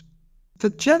is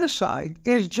that genocide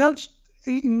is just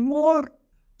a more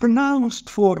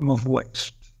pronounced form of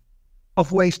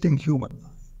wasting human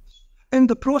lives in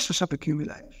the process of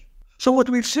accumulation. So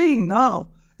what we're seeing now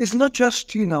is not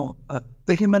just,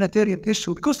 the humanitarian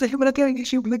issue, because the humanitarian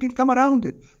issue, they can come around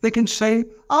it. They can say,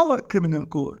 our criminal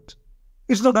court.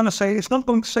 It's not going to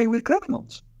say we're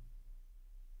criminals.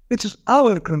 It is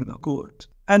our criminal court.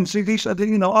 And see, these are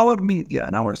our media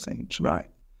and our things, right?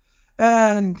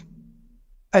 And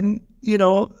the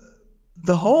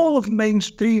whole of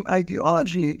mainstream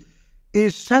ideology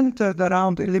is centered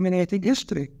around eliminating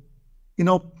history.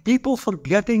 People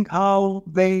forgetting how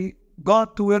they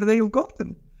got to where they've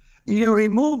gotten. You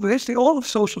remove history, all of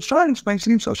social science,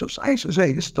 mainstream social science is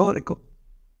ahistorical.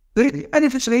 And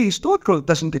if it's ahistorical, it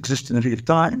doesn't exist in real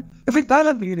time. If it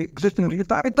doesn't really exist in real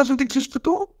time, it doesn't exist at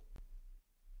all.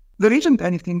 There isn't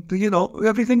anything to,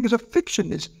 everything is a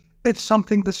fiction. It's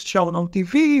something that's shown on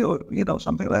TV or,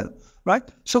 something like that, right?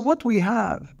 So what we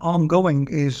have ongoing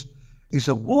is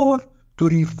a war to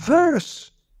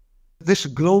reverse this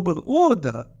global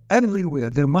order. Everywhere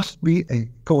there must be a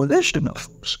coalition of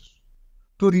forces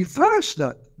to reverse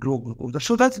that global order.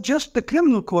 So that's just the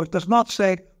criminal court does not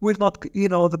say we're not,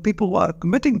 the people who are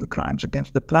committing the crimes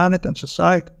against the planet and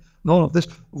society and all of this,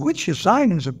 which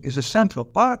Zionism is a central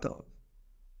part of,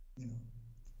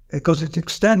 because it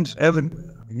extends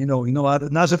everywhere.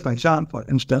 In Azerbaijan, for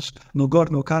instance,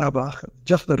 Nagorno-Karabakh,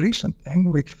 just the recent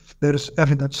thing, there is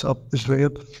evidence of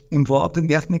Israel involved in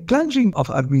the ethnic cleansing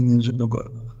of Armenians in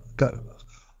Nagorno-Karabakh.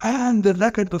 And the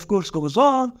record, of course, goes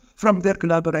on from their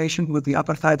collaboration with the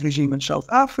apartheid regime in South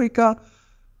Africa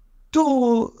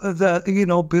to the,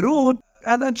 Beirut,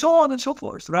 and so on and so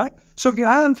forth, right? So you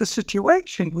have the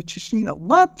situation, which is,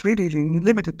 not really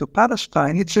limited to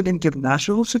Palestine. It's an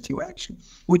international situation,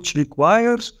 which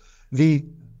requires the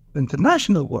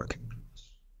international working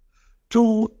groups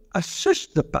to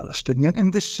assist the Palestinian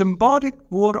in this symbolic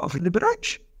war of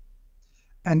liberation,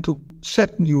 and to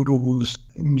set new rules,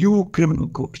 new criminal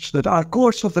courts that are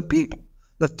courts of the people,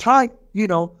 that try,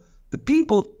 the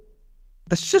people,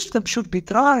 the system should be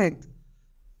tried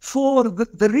for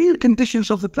the real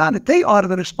conditions of the planet. They are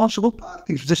the responsible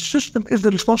parties. The system is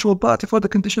the responsible party for the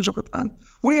conditions of the planet.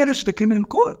 Where is the criminal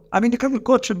court? The criminal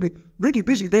court should be really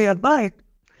busy day and night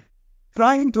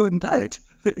trying to indict,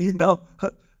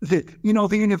 the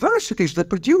universities that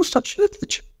produce such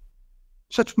literature,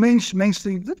 such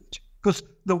mainstream literature. Because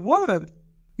the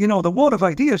war of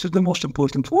ideas is the most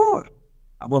important war.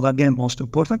 Well, again, most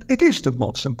important. It is the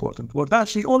most important war.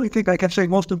 That's the only thing I can say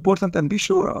most important and be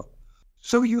sure of.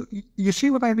 So you see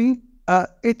what I mean?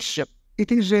 It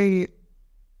is the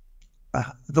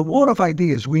war of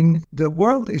ideas. The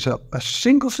world is a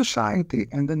single society,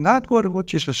 and in that world,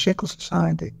 which is a single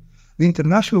society, the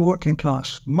international working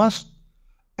class must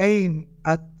aim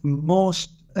at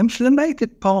most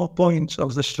inflamed points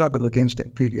of the struggle against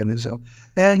imperialism.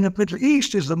 And the Middle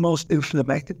East is the most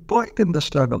inflamed point in the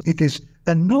struggle. It is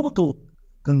a nodal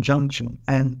conjunction,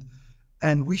 and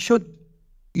we should,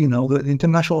 the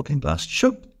international working class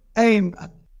should aim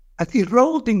at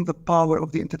eroding the power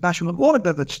of the international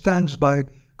order that stands by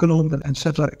colonial and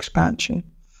settler expansion.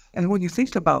 And when you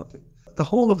think about it, the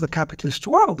whole of the capitalist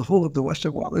world, the whole of the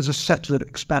Western world is a settler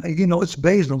expansion. It's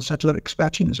based on settler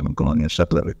expansionism and colonial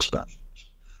settler expansion,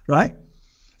 right?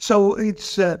 So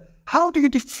it's, how do you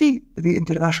defeat the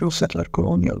international settler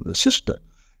colonial system?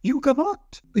 You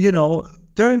cannot,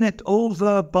 turn it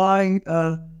over by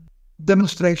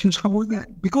demonstrations from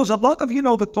within. Because a lot of,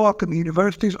 the talk in the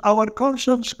universities, our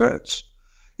conscience hurts,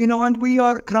 and we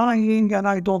are crying and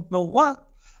I don't know what.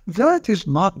 That is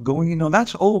not going,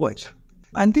 that's always.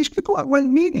 And these people are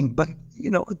well-meaning, but,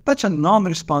 that's a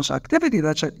non-response activity.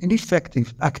 That's an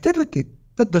ineffective activity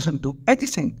that doesn't do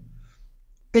anything.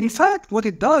 In fact, what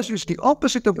it does is the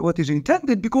opposite of what is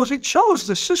intended, because it shows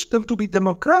the system to be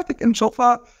democratic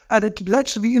insofar as it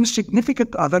lets the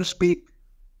insignificant others speak.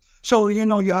 So,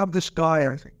 you have this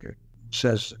guy, I think,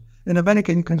 says, in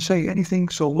America you can say anything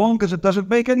so long as it doesn't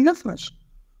make any difference.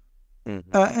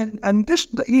 Mm-hmm. And this,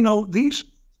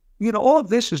 all of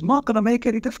this is not going to make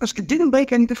any difference. It didn't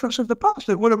make any difference in the past.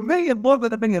 There were more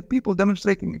than a million people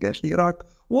demonstrating against the Iraq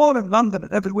war in London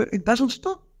and everywhere. It doesn't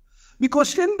stop.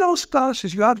 Because in those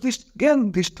classes, you have this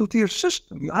two-tier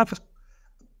system. You have a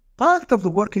part of the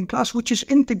working class which is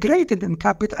integrated in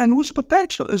capital and whose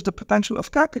potential is the potential of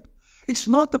capital. It's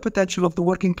not the potential of the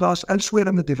working class elsewhere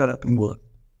in the developing world.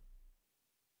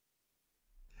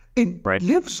 It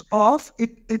lives off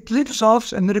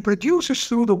and reproduces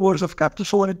through the wars of capital.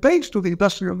 So when it pays to the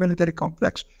industrial military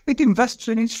complex, it invests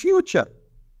in its future.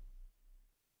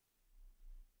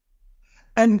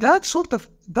 And that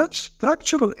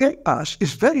structural impasse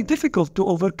is very difficult to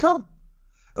overcome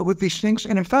with these things.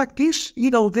 And in fact, these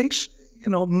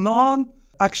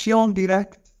non-action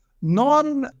direct,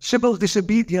 non-civil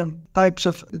disobedient types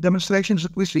of demonstrations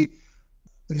that we see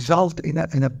result in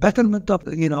a betterment of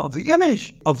the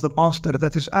image of the monster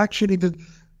that is actually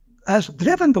has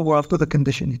driven the world to the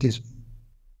condition it is.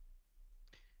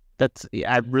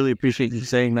 I really appreciate you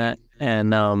saying that,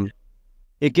 and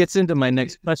it gets into my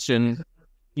next question,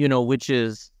 which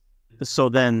is, so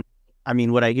then,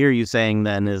 what I hear you saying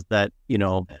then is that,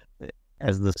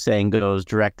 as the saying goes,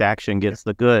 direct action gets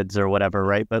the goods or whatever,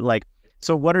 right? But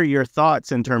so what are your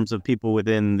thoughts in terms of people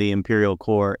within the imperial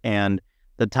core and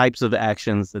the types of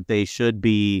actions that they should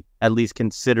be at least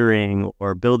considering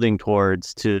or building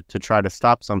towards to try to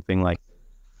stop something like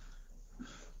that?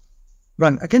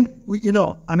 Right. Again,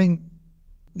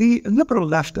 the liberal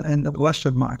left and the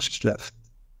Western Marxist left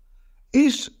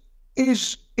is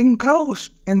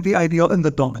engrossed in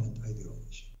the dominant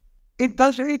ideology.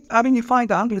 You find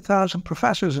 100,000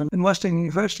 professors in Western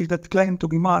universities that claim to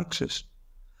be Marxist.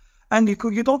 And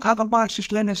you don't have a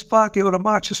Marxist-Leninist party or a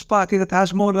Marxist party that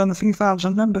has more than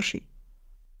 3,000 membership,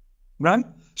 right?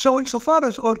 So insofar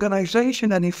as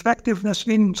organization and effectiveness,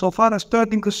 insofar as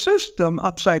turning the system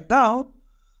upside down,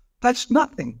 that's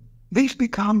nothing. These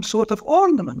become sort of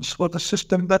ornaments for the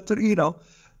system that,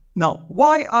 Now,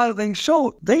 why are they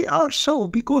so? They are so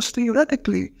because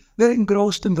theoretically they're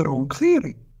engrossed in their own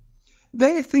theory.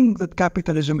 They think that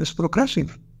capitalism is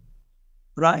progressive,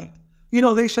 right?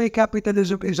 They say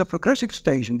capitalism is a progressive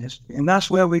stage in history, and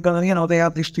that's where we're going to, they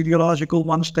have this teleological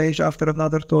one stage after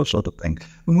another sort of thing,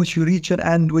 in which you reach an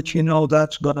end, which,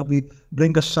 that's going to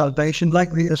bring us salvation,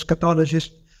 like the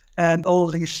eschatologist and all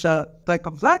these type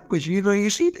of language. You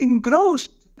see it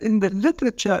engrossed in the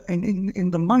literature and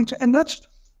in the mindset,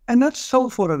 and that's so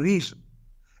for a reason.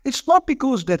 It's not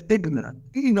because they're ignorant.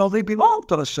 They belong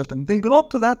to they belong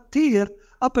to that tier,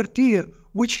 upper tier,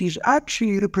 which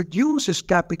actually reproduces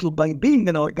capital by being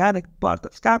an organic part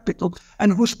of capital,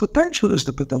 and whose potential is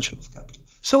the potential of capital.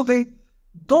 So they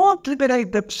don't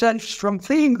liberate themselves from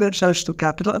seeing themselves to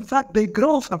capital. In fact, they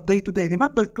grow from day to day.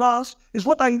 Remember, class is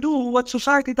what I do, what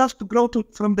society does to grow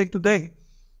from day to day,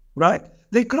 right?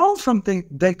 They grow from day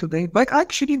to day by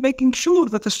actually making sure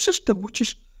that the system, which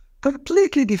is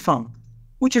completely defunct,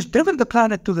 which has driven the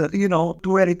planet to to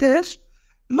where it is,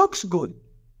 looks good,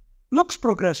 looks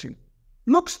progressive,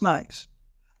 looks nice.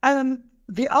 And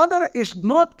the other is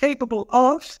not capable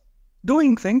of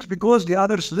doing things because the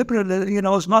other is liberal,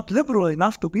 is not liberal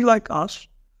enough to be like us.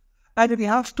 And we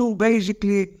have to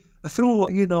basically, through,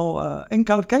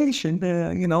 inculcation,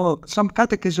 some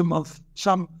catechism of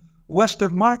some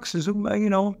Western Marxism,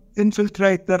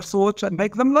 infiltrate their thoughts and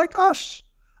make them like us.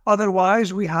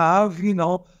 Otherwise, we have,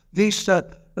 these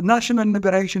national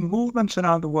liberation movements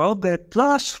around the world. Their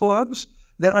class forms,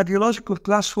 their ideological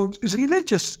class forms is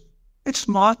religious. It's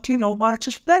not,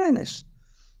 Marxist-Leninist.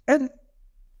 And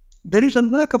there is a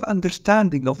lack of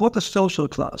understanding of what a social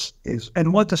class is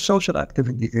and what a social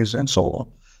activity is and so on.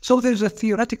 So there's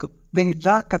they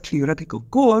lack a theoretical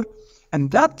core,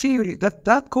 and that theory,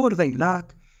 that core they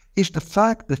lack is the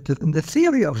fact that in the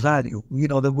theory of value,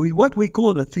 what we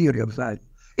call the theory of value,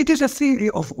 It is a theory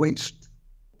of waste.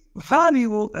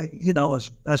 Value,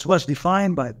 as was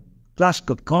defined by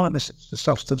classical economists, it's the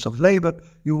substance of labor.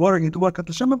 You work at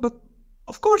the summer, but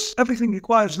of course, everything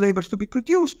requires labor to be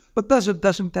produced, but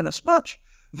doesn't tell us much.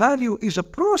 Value is a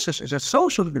process, is a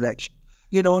social relation,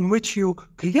 in which to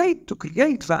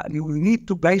create value, you need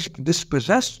to basically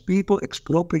dispossess people,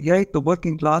 expropriate the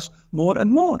working class more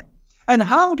and more. And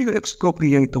how do you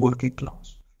expropriate the working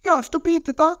class? You have to beat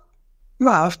it up. You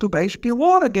have to basically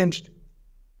war against it,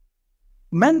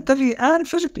 mentally and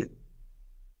physically.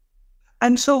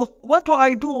 And so what do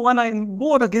I do when I'm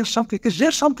war against something? Is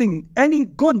there something, any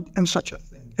good in such a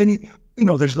thing?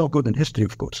 There's no good in history,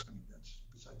 of course.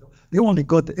 The only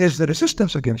good is the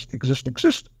resistance against the existing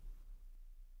system,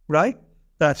 right?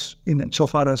 That's so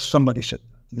far as somebody said,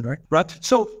 right?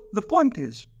 So the point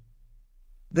is,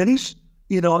 there is,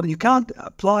 you can't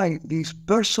apply these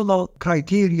personal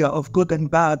criteria of good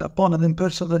and bad upon an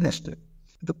impersonal history.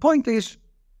 The point is,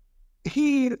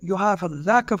 here you have a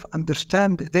lack of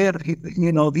understanding.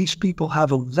 These people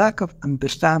have a lack of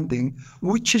understanding,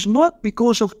 which is not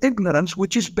because of ignorance,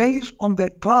 which is based on their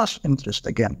class interest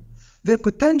again. Their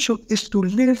potential is to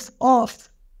live off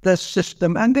the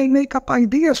system, and they make up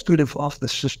ideas to live off the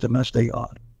system as they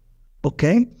are.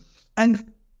 Okay?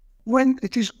 And when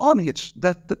it is obvious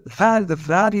that the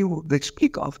value they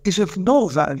speak of is of no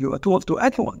value at all to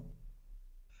anyone,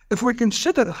 if we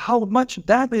consider how much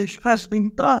damage has been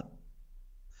done,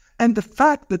 and the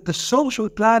fact that the social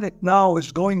planet now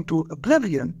is going to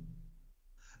oblivion,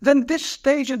 then this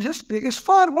stage in history is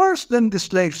far worse than the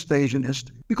slave stage in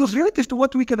history. Because relative to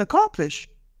what we can accomplish,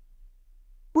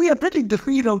 we are really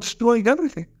defeated on destroying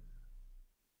everything.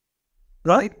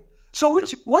 Right? So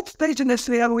what stage in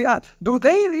history are we at? Do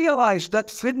they realize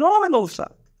that phenomenal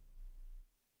fact?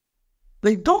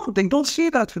 They don't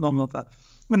see that phenomenal fact.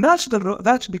 And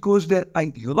that's because they're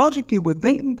ideologically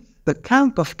within the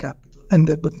camp of capital. And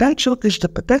the potential is the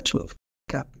potential of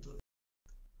capital.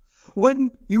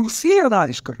 When you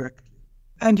theorize correctly,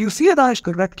 and you theorize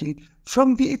correctly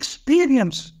from the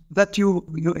experience that you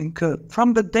incur,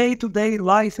 from the day-to-day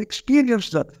life experience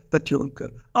that you incur.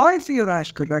 I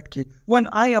theorize correctly when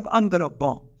I am under a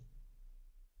bomb.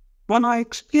 When I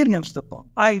experience the bomb,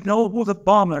 I know who the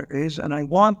bomber is, and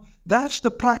that's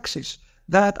the praxis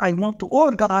that I want to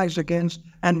organize against,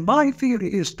 and my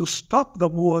theory is to stop the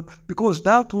war, because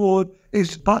that war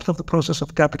is part of the process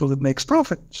of capital that makes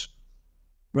profits,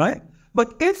 right?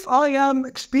 But if I am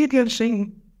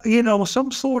experiencing,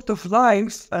 some sort of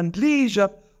life and leisure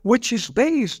which is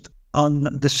based on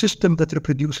the system that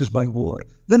reproduces by war,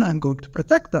 then I'm going to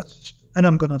protect that system. And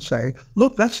I'm going to say,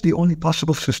 look, that's the only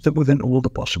possible system within all the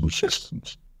possible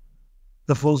systems.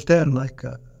 The Voltaire-like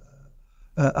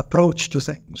approach to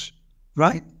things.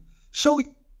 Right? So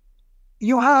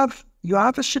you have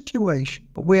a situation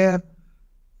where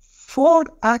for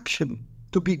action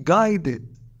to be guided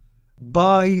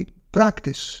by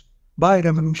practice, by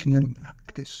revolutionary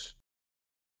practice,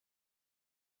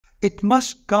 it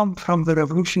must come from the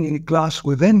revolutionary class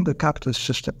within the capitalist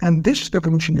system. And this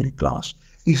revolutionary class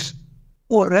is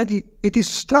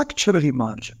structurally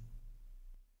marginal.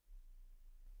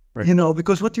 Right.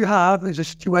 Because what you have is a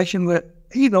situation where,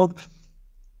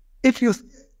 if you,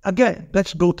 again,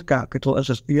 let's go to capital and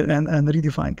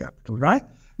redefine capital, right?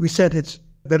 We said it's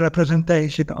the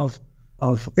representation of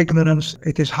ignorance.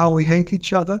 It is how we hate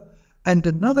each other. And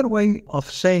another way of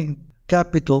saying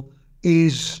capital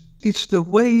is it's the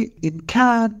way it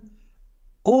can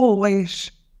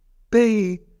always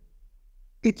pay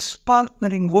its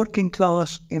partnering working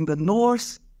class in the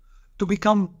North to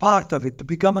become part of it, to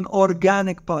become an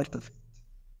organic part of it.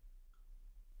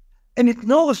 And it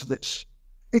knows this.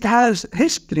 It has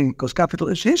history, because capital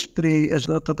is history, is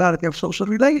the totality of social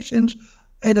relations,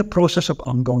 and a process of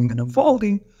ongoing and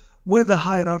evolving with a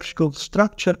hierarchical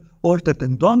structure, ordered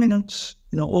and dominance,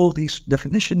 all these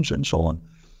definitions and so on.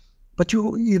 But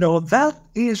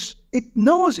it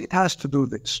knows it has to do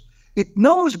this. It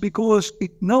knows because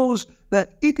it knows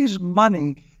that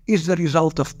money is the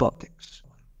result of politics.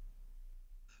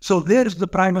 So there's the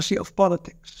primacy of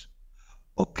politics.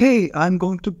 Okay, I'm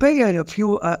going to pay a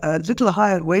little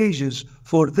higher wages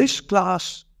for this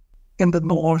class in the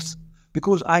North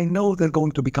because I know they're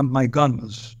going to become my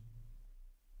guns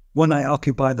when I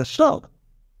occupy the South.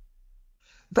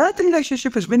 That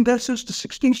relationship has been there since the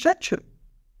 16th century.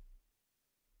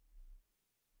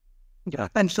 Yeah.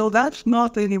 And so that's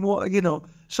not anymore,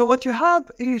 So what you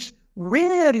have is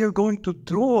where you're going to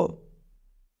draw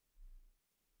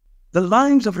the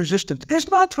lines of resistance. It's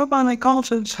not for my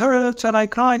conscience hurts and I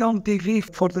cried on TV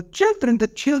for the children. The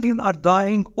children are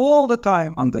dying all the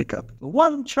time under capital.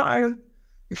 One child,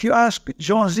 If you ask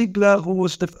Jean Ziegler, who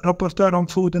was the rapporteur on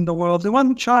food in the world, the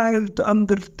one child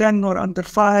under 10 or under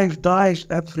 5 dies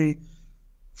every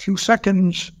few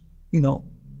seconds,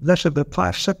 less than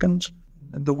 5 seconds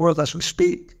in the world as we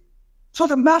speak. So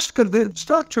the massacre, the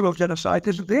structure of genocide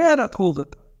is there at all the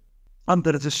time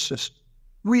under this system.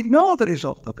 We know the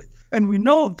result of it. And we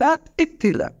know that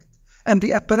intellect and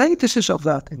the apparatuses of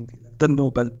that intellect, the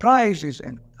Nobel Prizes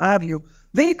and what have you,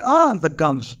 they are the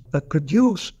guns that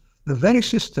produce the very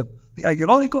system, the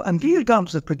ideological and real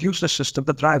guns that produce the system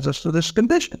that drives us to this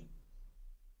condition.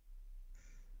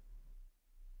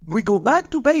 We go back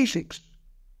to basics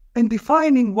in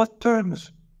defining what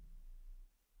terms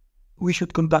we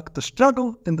should conduct the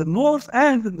struggle in the North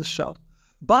and in the South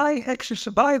by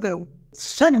the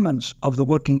sentiments of the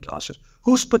working classes,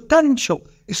 whose potential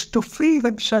is to free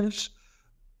themselves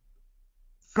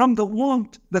from the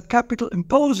want that capital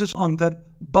imposes on them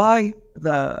by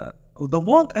the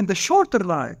want and the shorter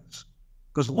lives,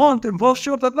 because want involves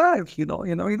shorter lives.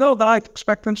 The life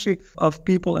expectancy of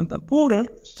people in the poorer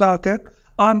strata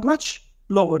are much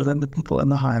lower than the people in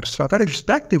the higher strata,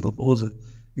 irrespective of all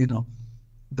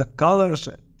the colors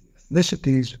and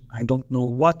ethnicities. I don't know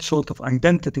what sort of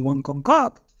identity one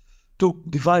concoct to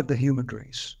divide the human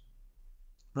race,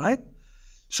 right?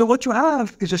 So what you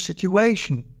have is a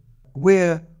situation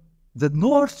where the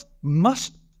North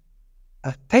must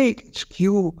take its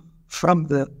cue from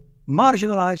the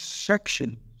marginalized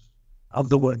sections of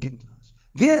the working class.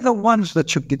 They're the ones that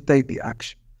should dictate the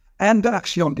action, and the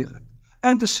action directe,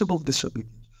 and the civil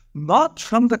disobedience, not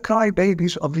from the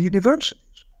crybabies of the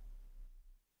universities.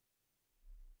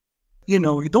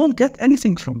 You don't get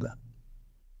anything from that.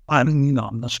 I'm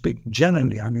not speaking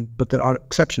generally, but there are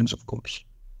exceptions, of course.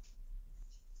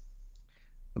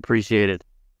 Appreciate it.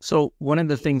 So one of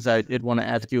the things I did want to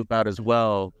ask you about as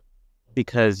well,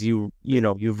 because you've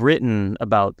written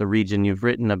about the region, you've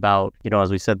written about, as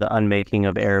we said, the unmaking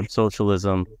of Arab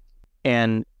socialism.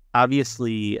 And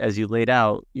obviously, as you laid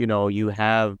out, you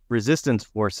have resistance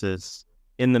forces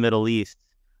in the Middle East.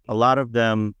 A lot of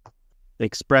them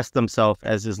express themselves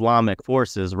as Islamic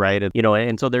forces, right?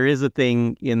 And so there is a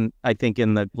thing I think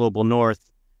in the global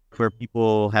North where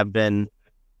people have been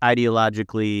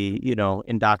ideologically,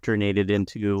 indoctrinated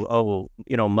into,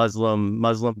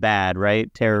 Muslim bad,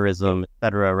 right? Terrorism, et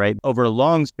cetera, right? Over a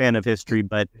long span of history,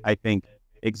 but I think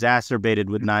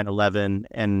exacerbated with 9/11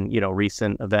 and,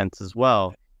 recent events as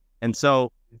well. And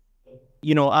so,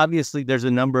 obviously there's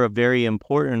a number of very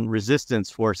important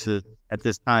resistance forces at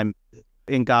this time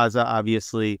in Gaza,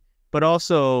 obviously, but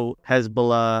also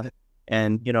Hezbollah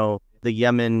and, the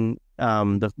Yemen,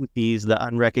 the Houthis, the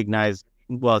unrecognized,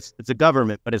 well, it's a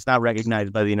government, but it's not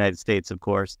recognized by the United States, of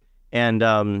course. And,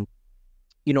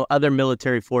 other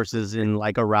military forces in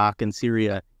like Iraq and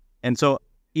Syria. And so,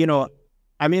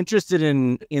 I'm interested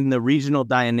in the regional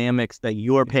dynamics that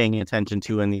you're paying attention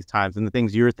to in these times and the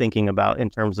things you're thinking about in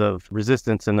terms of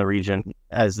resistance in the region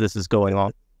as this is going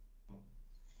on.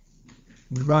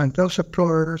 Right, those are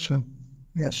prayers,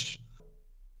 yes.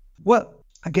 Well,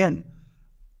 again,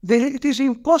 it is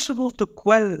impossible to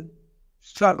quell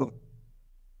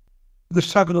the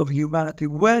struggle of humanity,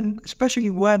 especially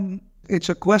when it's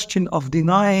a question of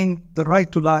denying the right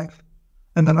to life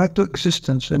and the right to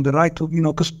existence and the right to,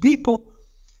 because people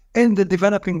in the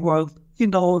developing world,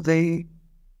 they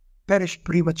perish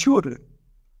prematurely,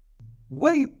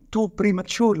 way too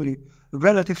prematurely,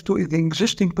 relative to the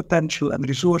existing potential and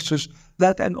resources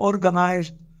that an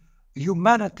organized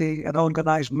humanity, an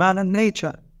organized man and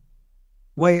nature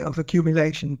way of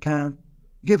accumulation can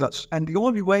give us. And the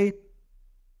only way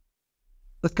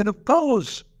that can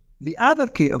oppose the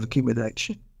anarchy of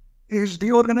accumulation is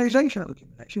the organization of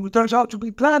accumulation, which turns out to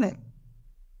be planning.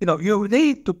 You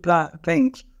need to plan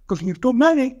things because you're too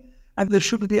many, and there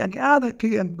shouldn't be any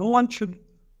anarchy, and no one should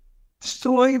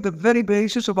destroy the very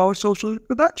basis of our social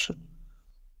reproduction.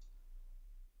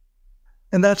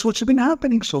 And that's what's been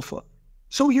happening so far.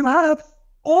 So you have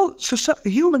all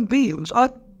human beings are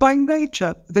by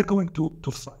nature, they're going to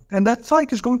fight. And that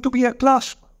fight is going to be a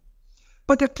class fight.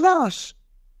 But a class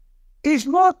is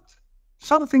not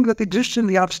something that exists in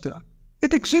the abstract.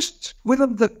 It exists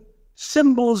within the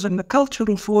symbols and the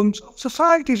cultural forms of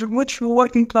societies in which the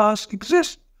working class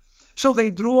exists. So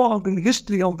they draw on the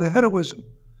history of their heroism,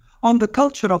 on the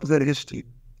culture of their history,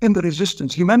 in the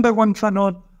resistance. You remember when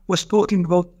Fanon was talking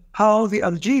about how the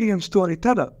Algerian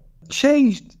storyteller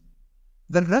changed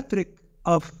the rhetoric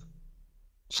of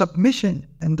submission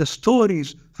and the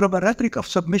stories from a rhetoric of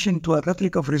submission to a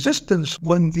rhetoric of resistance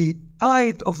when the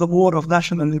tide of the war of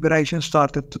national liberation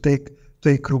started to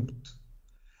take root.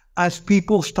 As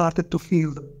people started to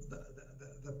feel the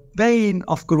pain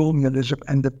of colonialism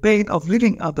and the pain of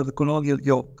living under the colonial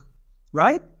yoke,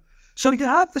 right? So you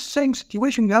have the same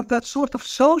situation. You have that sort of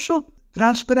social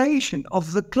transpiration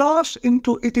of the class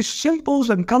into its symbols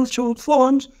and cultural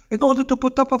forms in order to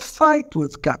put up a fight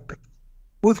with capital.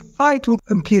 With fight with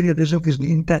imperialism is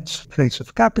the intense phase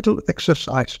of capital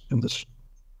exercise in this,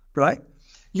 right?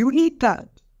 You need that.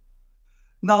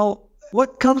 Now,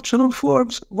 what cultural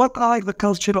forms, what are the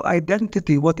cultural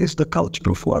identity, what is the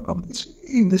cultural form?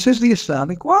 This is the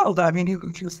Islamic world. I mean,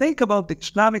 if you think about the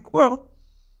Islamic world,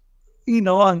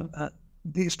 the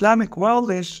Islamic world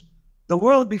is the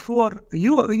world before,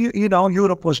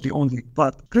 Europe was the only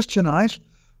part Christianized,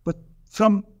 but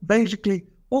from basically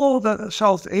all the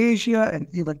South Asia and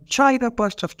even China,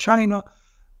 parts of China,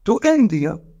 to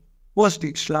India was the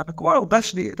Islamic world.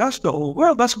 That's the whole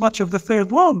world. That's much of the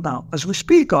third world now, as we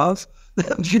speak of.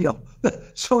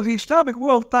 So the Islamic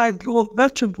world tied the old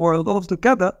merchant world all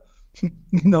together,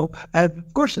 and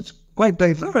of course it's quite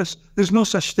diverse. There's no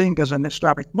such thing as an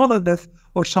Islamic monolith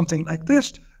or something like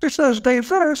this. It's as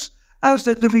diverse as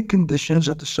the living conditions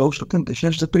and the social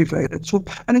conditions that prevail. So,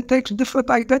 and it takes different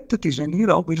identities, and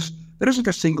there isn't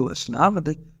a single Islam.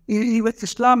 And even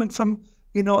Islam and some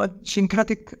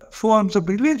syncretic forms of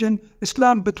religion,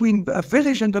 Islam between a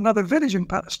village and another village in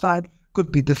Palestine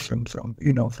could be different from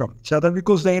each other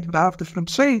because they have different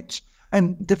saints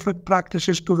and different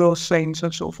practices to those saints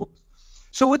and so forth.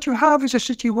 So what you have is a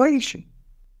situation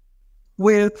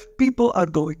where people are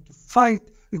going to fight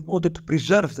in order to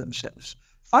preserve themselves.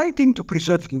 Fighting to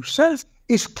preserve yourself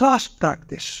is class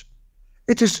practice.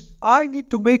 It is, I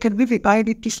need to make a living, I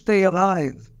need to stay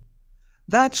alive.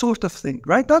 That sort of thing,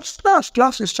 right? That's class.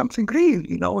 Class is something real,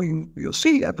 you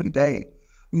see every day.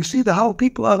 You see how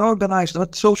people are organized,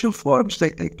 what social forms they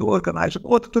take to organize in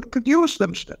order to reproduce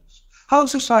themselves. How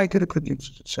society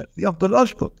reproduces itself, the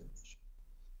ontological condition,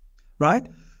 right?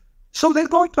 So they're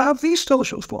going to have these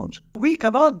social forms. We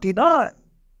cannot deny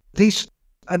these.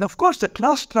 And of course, the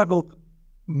class struggle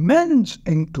mends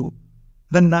into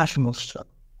the national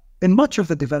struggle. In much of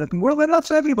the developing world, and that's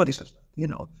everybody's,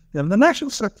 the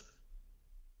national struggle.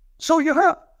 So you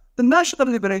have the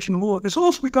national liberation war. This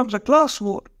also becomes a class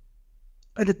war.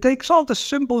 And it takes all the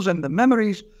symbols and the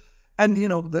memories and,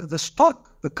 the stock,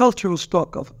 the cultural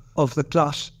stock of the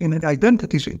class in the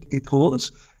identities it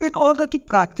holds in order to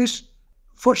practice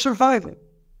for survival.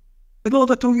 In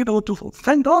order to, to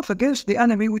fend off against the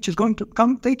enemy which is going to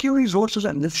come take your resources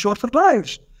and live shorter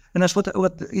lives. And that's what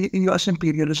U.S.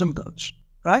 imperialism does,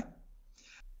 right?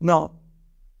 Now,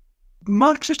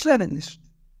 Marxist-Leninists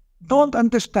don't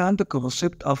understand the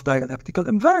concept of dialectical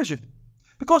inversion.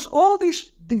 Because all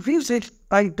these divisive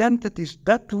identities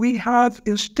that we have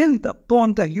instilled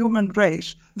upon the human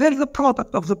race, they're the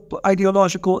product of the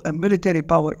ideological and military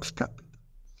power of capital.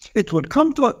 It will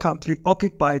come to a country,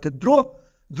 occupy it, draw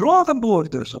the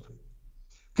borders of it,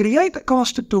 create a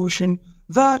constitution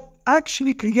that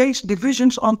actually creates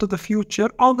divisions onto the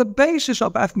future on the basis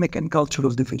of ethnic and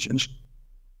cultural divisions.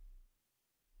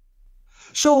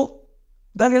 So,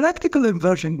 dialectical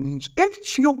inversion means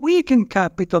if you weaken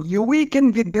capital, you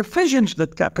weaken the divisions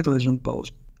that capitalism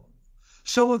imposes.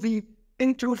 So the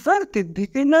introverted, the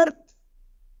inert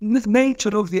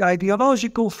nature of the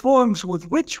ideological forms with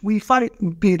which we fight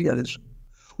imperialism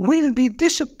will be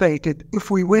dissipated if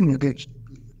we win against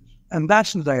imperialism. And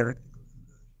that's the dialectical.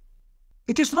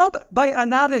 It is not by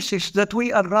analysis that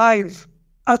we arrive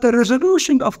at a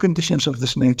resolution of conditions of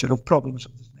this nature, of problems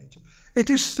of this nature. It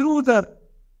is through the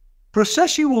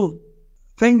processual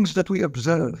things that we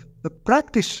observe, the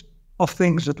practice of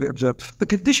things that we observe, the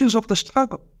conditions of the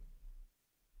struggle.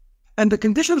 And the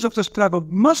conditions of the struggle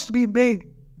must be made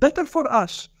better for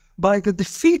us by the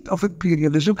defeat of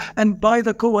imperialism and by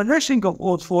the coalescing of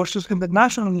all forces in the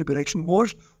national liberation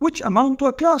wars, which amount to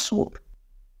a class war.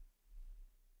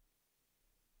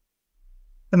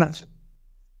 And that's it.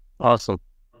 Awesome.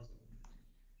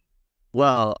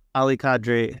 Well, Ali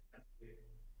Kadri,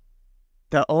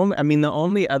 the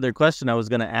only other question I was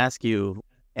going to ask you,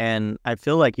 and I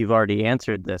feel like you've already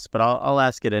answered this, but I'll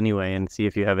ask it anyway and see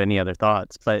if you have any other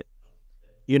thoughts. But,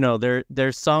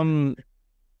 there's some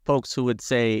folks who would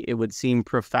say it would seem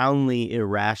profoundly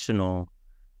irrational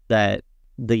that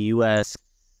the U.S.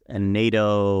 and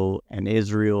NATO and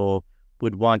Israel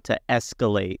would want to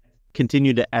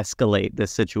continue to escalate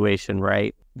this situation,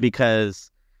 right? Because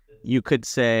you could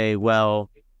say, well,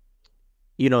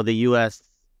 the U.S.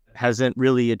 hasn't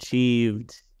really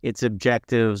achieved its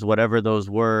objectives, whatever those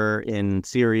were, in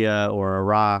Syria or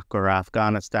Iraq or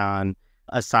Afghanistan,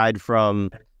 aside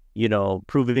from,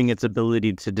 proving its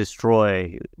ability to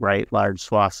destroy, right, large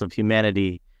swaths of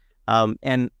humanity.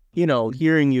 And,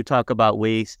 hearing you talk about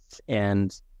waste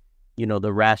and,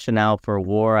 the rationale for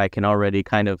war, I can already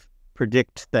kind of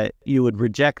predict that you would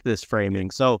reject this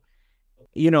framing. So,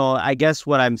 I guess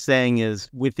what I'm saying is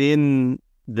within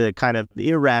the kind of the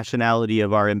irrationality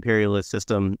of our imperialist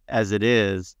system as it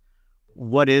is,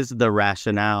 what is the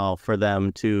rationale for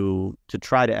them to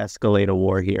try to escalate a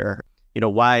war here?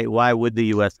 Why would the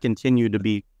U.S. continue to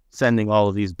be sending all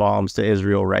of these bombs to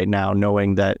Israel right now,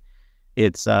 knowing that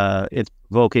it's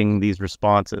provoking these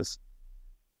responses?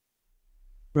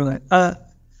 Right.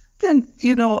 Then,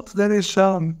 there is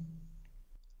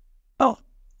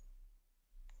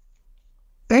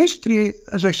history,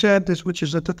 as I said, which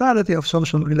is the totality of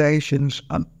social relations,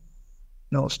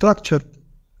 structured,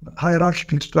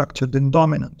 hierarchically structured in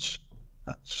dominance.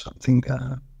 That's something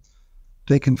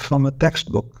taken from a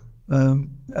textbook. So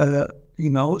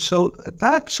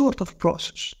that sort of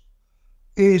process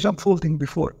is unfolding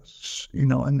before us,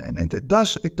 and it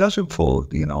does unfold,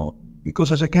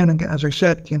 because as I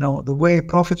said, the way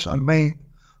profits are made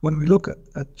when we look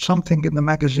at something in the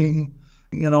magazine,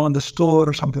 in the store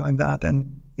or something like that,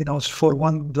 and it's for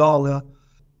 $1,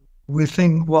 we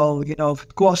think, well, if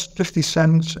it cost 50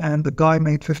 cents and the guy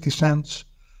made 50 cents,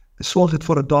 sold it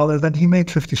for $1, then he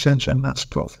made 50 cents and that's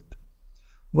profit.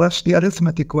 Well, that's the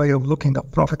arithmetic way of looking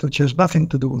at profit, which has nothing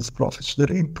to do with profits. The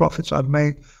real profits are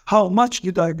made. How much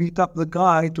did I beat up the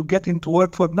guy to get him to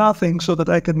work for nothing so that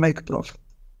I can make a profit?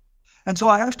 And so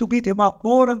I have to beat him up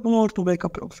more and more to make a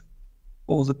profit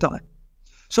all the time.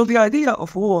 So the idea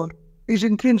of war is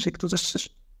intrinsic to the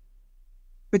system.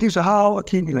 It is how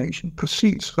accumulation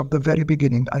proceeds from the very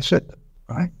beginning. I said that,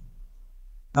 right?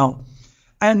 Now,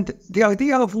 and the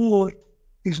idea of war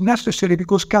is necessary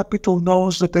because capital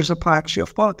knows that there's a praxis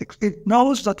of politics. It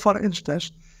knows that, for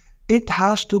instance, it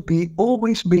has to be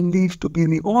always believed to be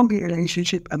the only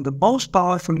relationship and the most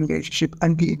powerful relationship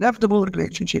and the inevitable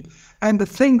relationship and the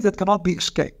thing that cannot be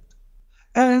escaped.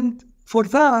 And for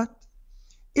that,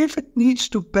 if it needs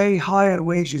to pay higher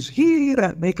wages here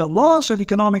and make a loss, an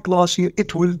economic loss here,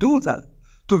 it will do that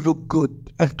to look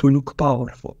good and to look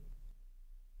powerful.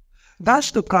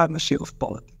 That's the primacy of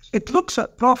politics. It looks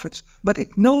at profits, but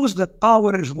it knows that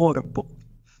power is more important.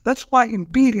 That's why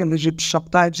imperialism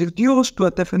sometimes is used to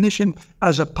a definition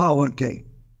as a power game.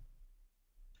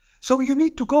 So you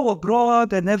need to go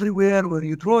abroad and everywhere where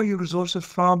you draw your resources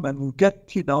from and you get,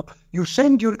 you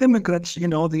send your immigrants,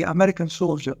 the American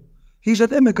soldier. He's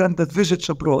an immigrant that visits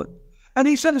abroad. And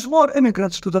he sends more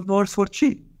immigrants to the north for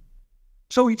cheap.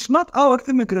 So it's not our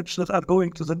immigrants that are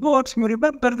going to the north. You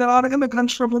remember, there are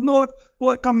immigrants from the north who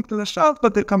are coming to the south,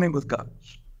 but they're coming with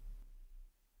guns.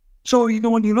 So,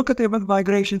 when you look at the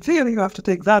migration theory, you have to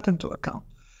take that into account.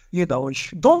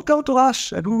 Don't come to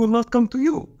us and we will not come to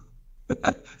you.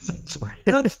 That's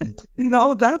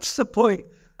the point.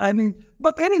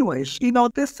 But anyways,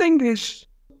 the thing is,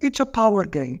 it's a power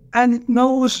game and it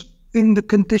knows in the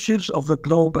conditions of the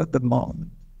globe at the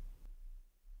moment.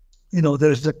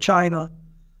 There's the China,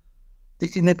 the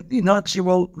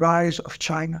inexorable rise of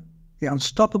China, the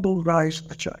unstoppable rise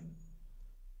of China,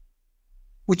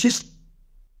 which is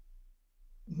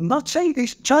not saying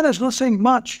this. China is not saying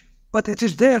much, but it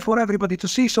is there for everybody to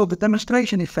see. So the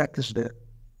demonstration effect is there,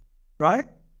 right?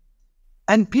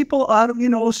 And people are,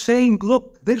 saying,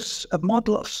 look, there's a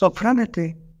model of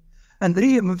sovereignty and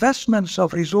reinvestments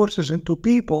of resources into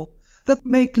people that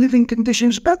make living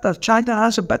conditions better. China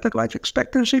has a better life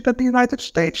expectancy than the United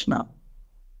States now.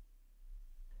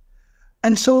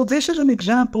 And so this is an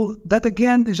example that,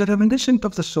 again, is a reminiscent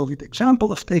of the Soviet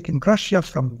example of taking Russia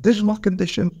from dismal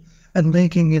condition and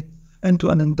making it into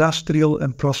an industrial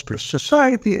and prosperous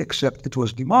society, except it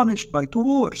was demolished by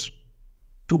two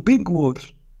big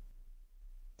wars.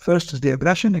 First is the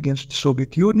aggression against the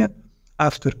Soviet Union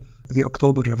after the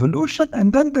October Revolution,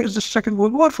 and then there's the Second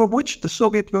World War, from which the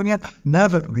Soviet Union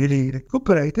never really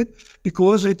recuperated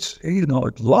because it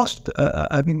lost,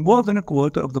 more than a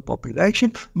quarter of the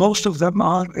population. Most of them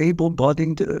are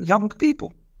able-bodied young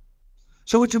people.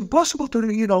 So it's impossible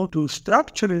to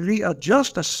structurally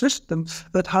readjust a system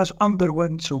that has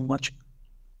underwent so much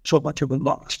of a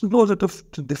loss in order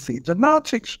to defeat the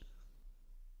Nazis,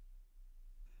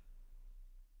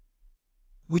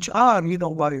 which are,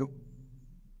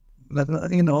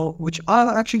 which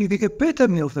are actually the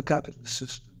epitome of the capitalist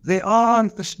system. They are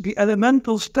the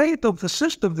elemental state of the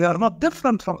system. They are not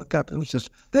different from the capitalist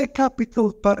system. They're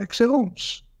capital par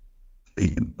excellence.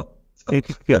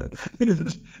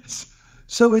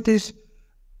 So it is.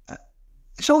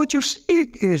 So what you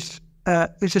see is a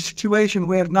situation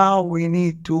where now we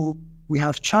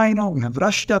have China, we have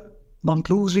Russia not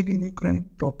losing in Ukraine,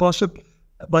 possibly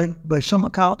by some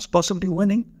accounts, possibly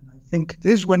winning. I think it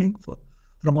is winning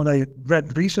from what I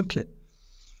read recently.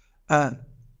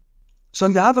 So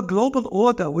you have a global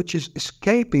order which is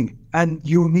escaping, and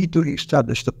you need to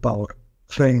reestablish the power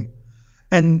frame.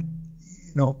 And,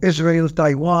 Israel,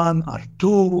 Taiwan are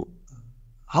two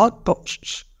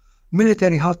outposts,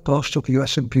 military outposts of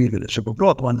U.S. imperialism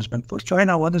abroad. One is meant for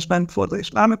China, one is meant for the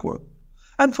Islamic world,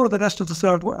 and for the rest of the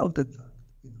third world.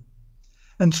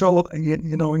 And so, you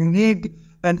need,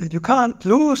 and you can't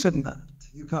lose in that.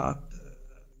 You can't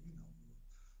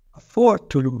afford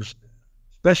to lose,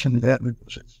 especially there,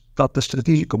 because it's not the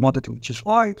strategic commodity, which is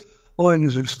why oil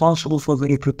is responsible for the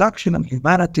reproduction of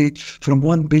humanity from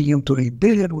 1 billion to 8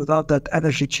 billion. Without that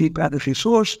cheap energy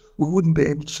source, we wouldn't be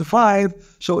able to survive.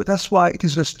 So that's why it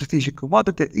is a strategic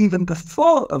commodity. Even the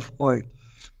thought of oil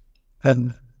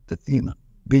and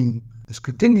being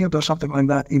discontinued or something like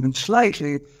that, even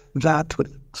slightly, that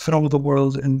would throw the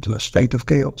world into a state of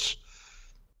chaos.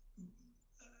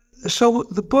 So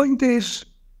the point is,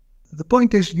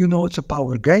 it's a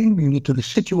power game. You need to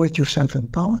situate yourself in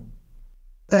power.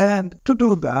 And to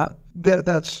do that,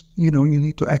 you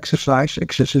need to exercise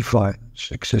excessive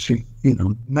violence,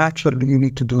 naturally you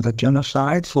need to do the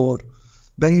genocide for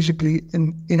basically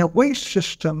in a waste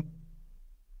system,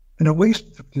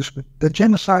 the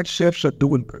genocide serves a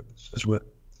dual purpose as well.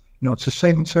 It's the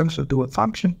same in terms of dual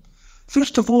function.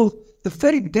 First of all, the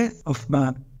very death of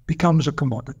man becomes a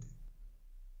commodity.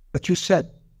 But you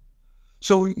said,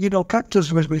 so,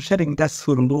 capitalism has been setting death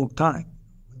for a long time.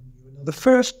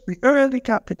 The early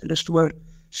capitalists were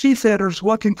seafarers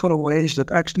working for a wage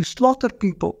that actually slaughter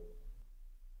people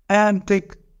and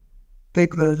take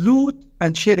the loot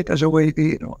and share it as a way,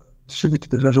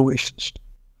 distribute it as a waste,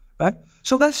 right?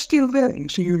 So that's still there.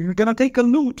 So you're going to take a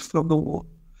loot from the war,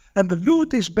 and the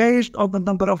loot is based on the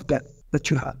number of deaths that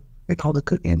you have.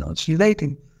 It's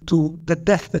relating to the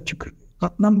death that you create,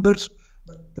 not numbers,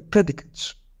 but the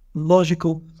predicates,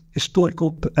 logical,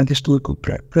 historical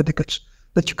predicates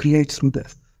that you create through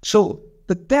death. So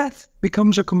the death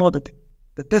becomes a commodity.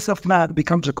 The death of man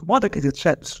becomes a commodity that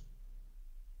sets.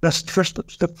 That's the first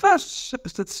step.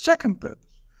 The second purpose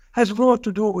has more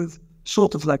to do with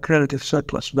sort of like relative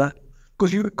surplus value.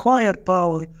 Because you acquire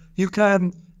power, you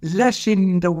can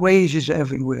lessen the wages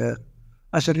everywhere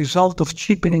as a result of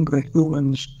cheapening the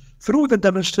humans through the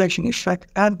demonstration effect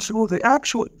and through the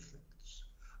actual effects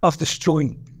of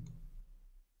destroying people.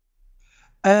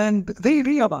 And they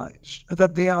realize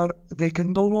that they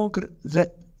can no longer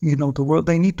let the world.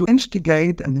 They need to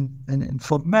instigate and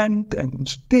foment and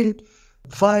instill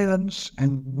violence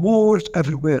and wars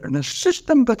everywhere in a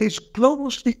system that is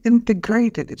closely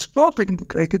integrated. It's closely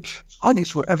integrated. It's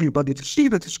honest for everybody to see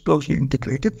that it's closely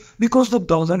integrated because the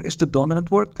dollar is the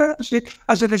dominant world currency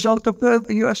as a result of the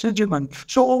U.S. hegemony.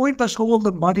 So oil does hold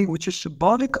the money which is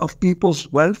symbolic of people's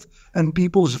wealth and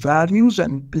people's values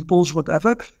and people's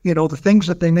whatever, the things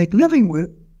that they make living with,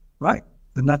 right?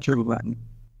 The natural value.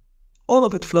 All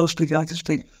of it flows to the United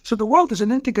States. So the world is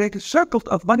an integrated circle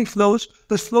of money flows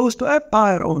that flows to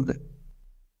empire only.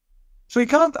 So you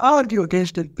can't argue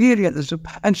against imperialism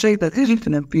and say that isn't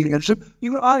an imperialism.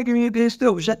 You are arguing against the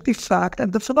objective fact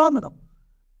and the phenomenon.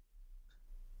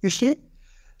 You see?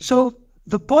 So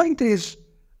the point is,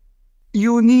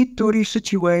 you need to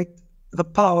resituate the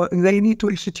power. They need to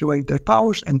resituate their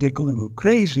powers, and they're going to go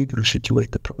crazy to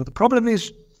resituate the power. The problem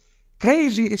is,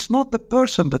 crazy, it's not the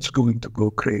person that's going to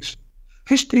go crazy.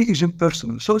 History is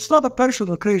impersonal. So it's not a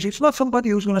personal crazy. It's not somebody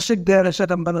who's going to sit there and say,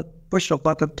 I'm going to push a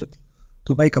button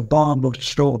to make a bomb or to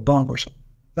throw a bomb or something.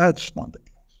 That's not the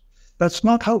case. That's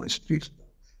not how history is done.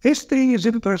 History is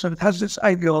impersonal. It has its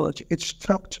ideology, its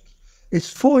structure, its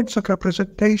forms of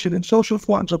representation and social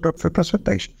forms of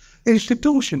representation,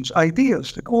 institutions,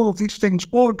 ideas, and all of these things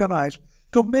organized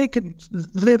to make it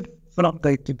live from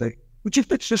day to day, which is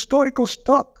its historical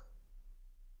stock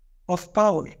of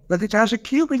power that it has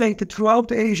accumulated throughout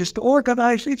the ages to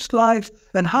organize its life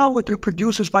and how it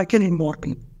reproduces by killing more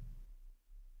people.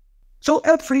 So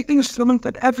every instrument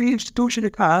and every institution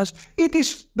it has,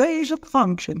 its basic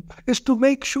function is to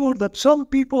make sure that some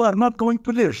people are not going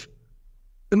to live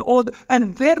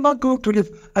and they're not going to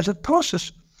live as a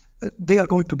process. They are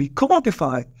going to be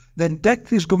commodified. Then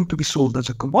death is going to be sold as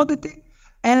a commodity,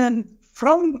 and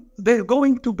they're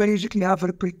going to basically have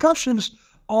repercussions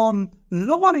on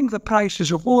lowering the prices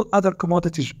of all other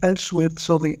commodities elsewhere,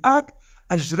 so they act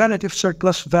as relative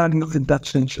surplus value in that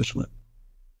sense as well.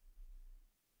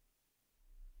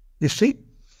 You see?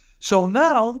 So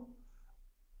now,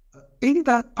 in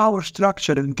that power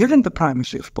structure and given the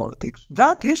primacy of politics,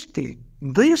 that history,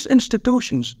 these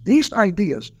institutions, these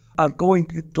ideas are going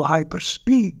into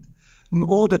hyperspeed in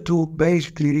order to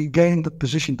basically regain the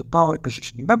power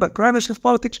position. Remember, primacy of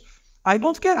politics I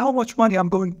don't care how much money I'm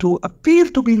going to appear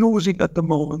to be losing at the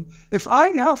moment. If I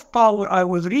have power, I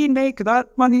will remake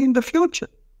that money in the future.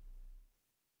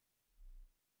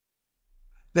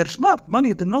 There's not.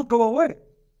 Money did not go away.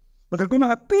 But they're going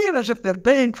to appear as if they're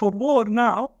paying for more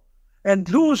now and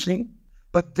losing.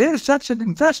 But there's such an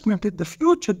investment in the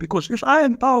future, because if I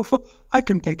am powerful, I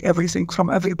can take everything from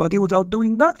everybody without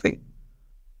doing nothing.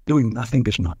 Doing nothing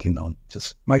is not,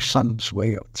 just my son's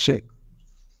way of saying.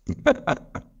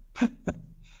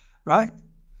 Right?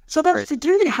 So that it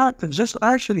really happens. This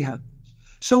actually happens.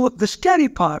 So the scary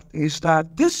part is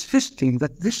that this team,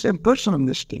 that this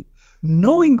impersonalist team,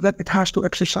 knowing that it has to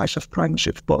exercise a primacy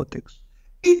of politics,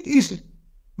 it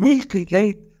will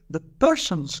create the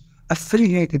persons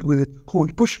affiliated with it who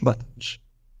will push buttons.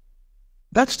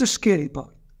 That's the scary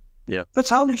part. Yeah. That's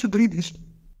how you should read history.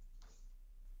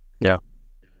 Yeah.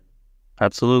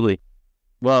 Absolutely.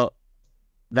 Well,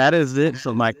 that is it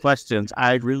for my questions.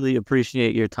 I really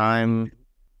appreciate your time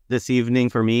this evening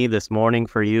for me, this morning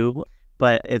for you.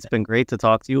 But it's been great to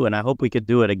talk to you, and I hope we could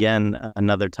do it again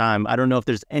another time. I don't know if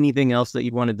there's anything else that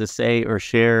you wanted to say or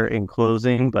share in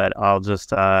closing, but I'll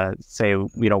just say,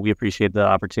 we appreciate the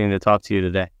opportunity to talk to you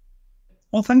today.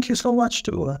 Well, thank you so much,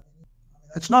 too.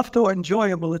 It's not too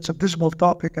enjoyable. It's a dismal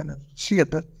topic, and it's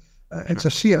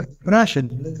a sea of passion,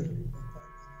 literally.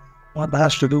 One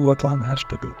has to do what one has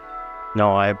to do.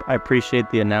 No, I appreciate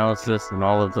the analysis and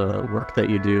all of the work that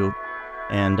you do.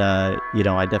 And,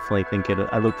 I definitely think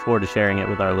I look forward to sharing it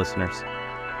with our listeners.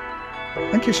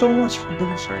 Thank you so much for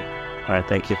doing this. All right,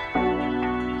 thank you.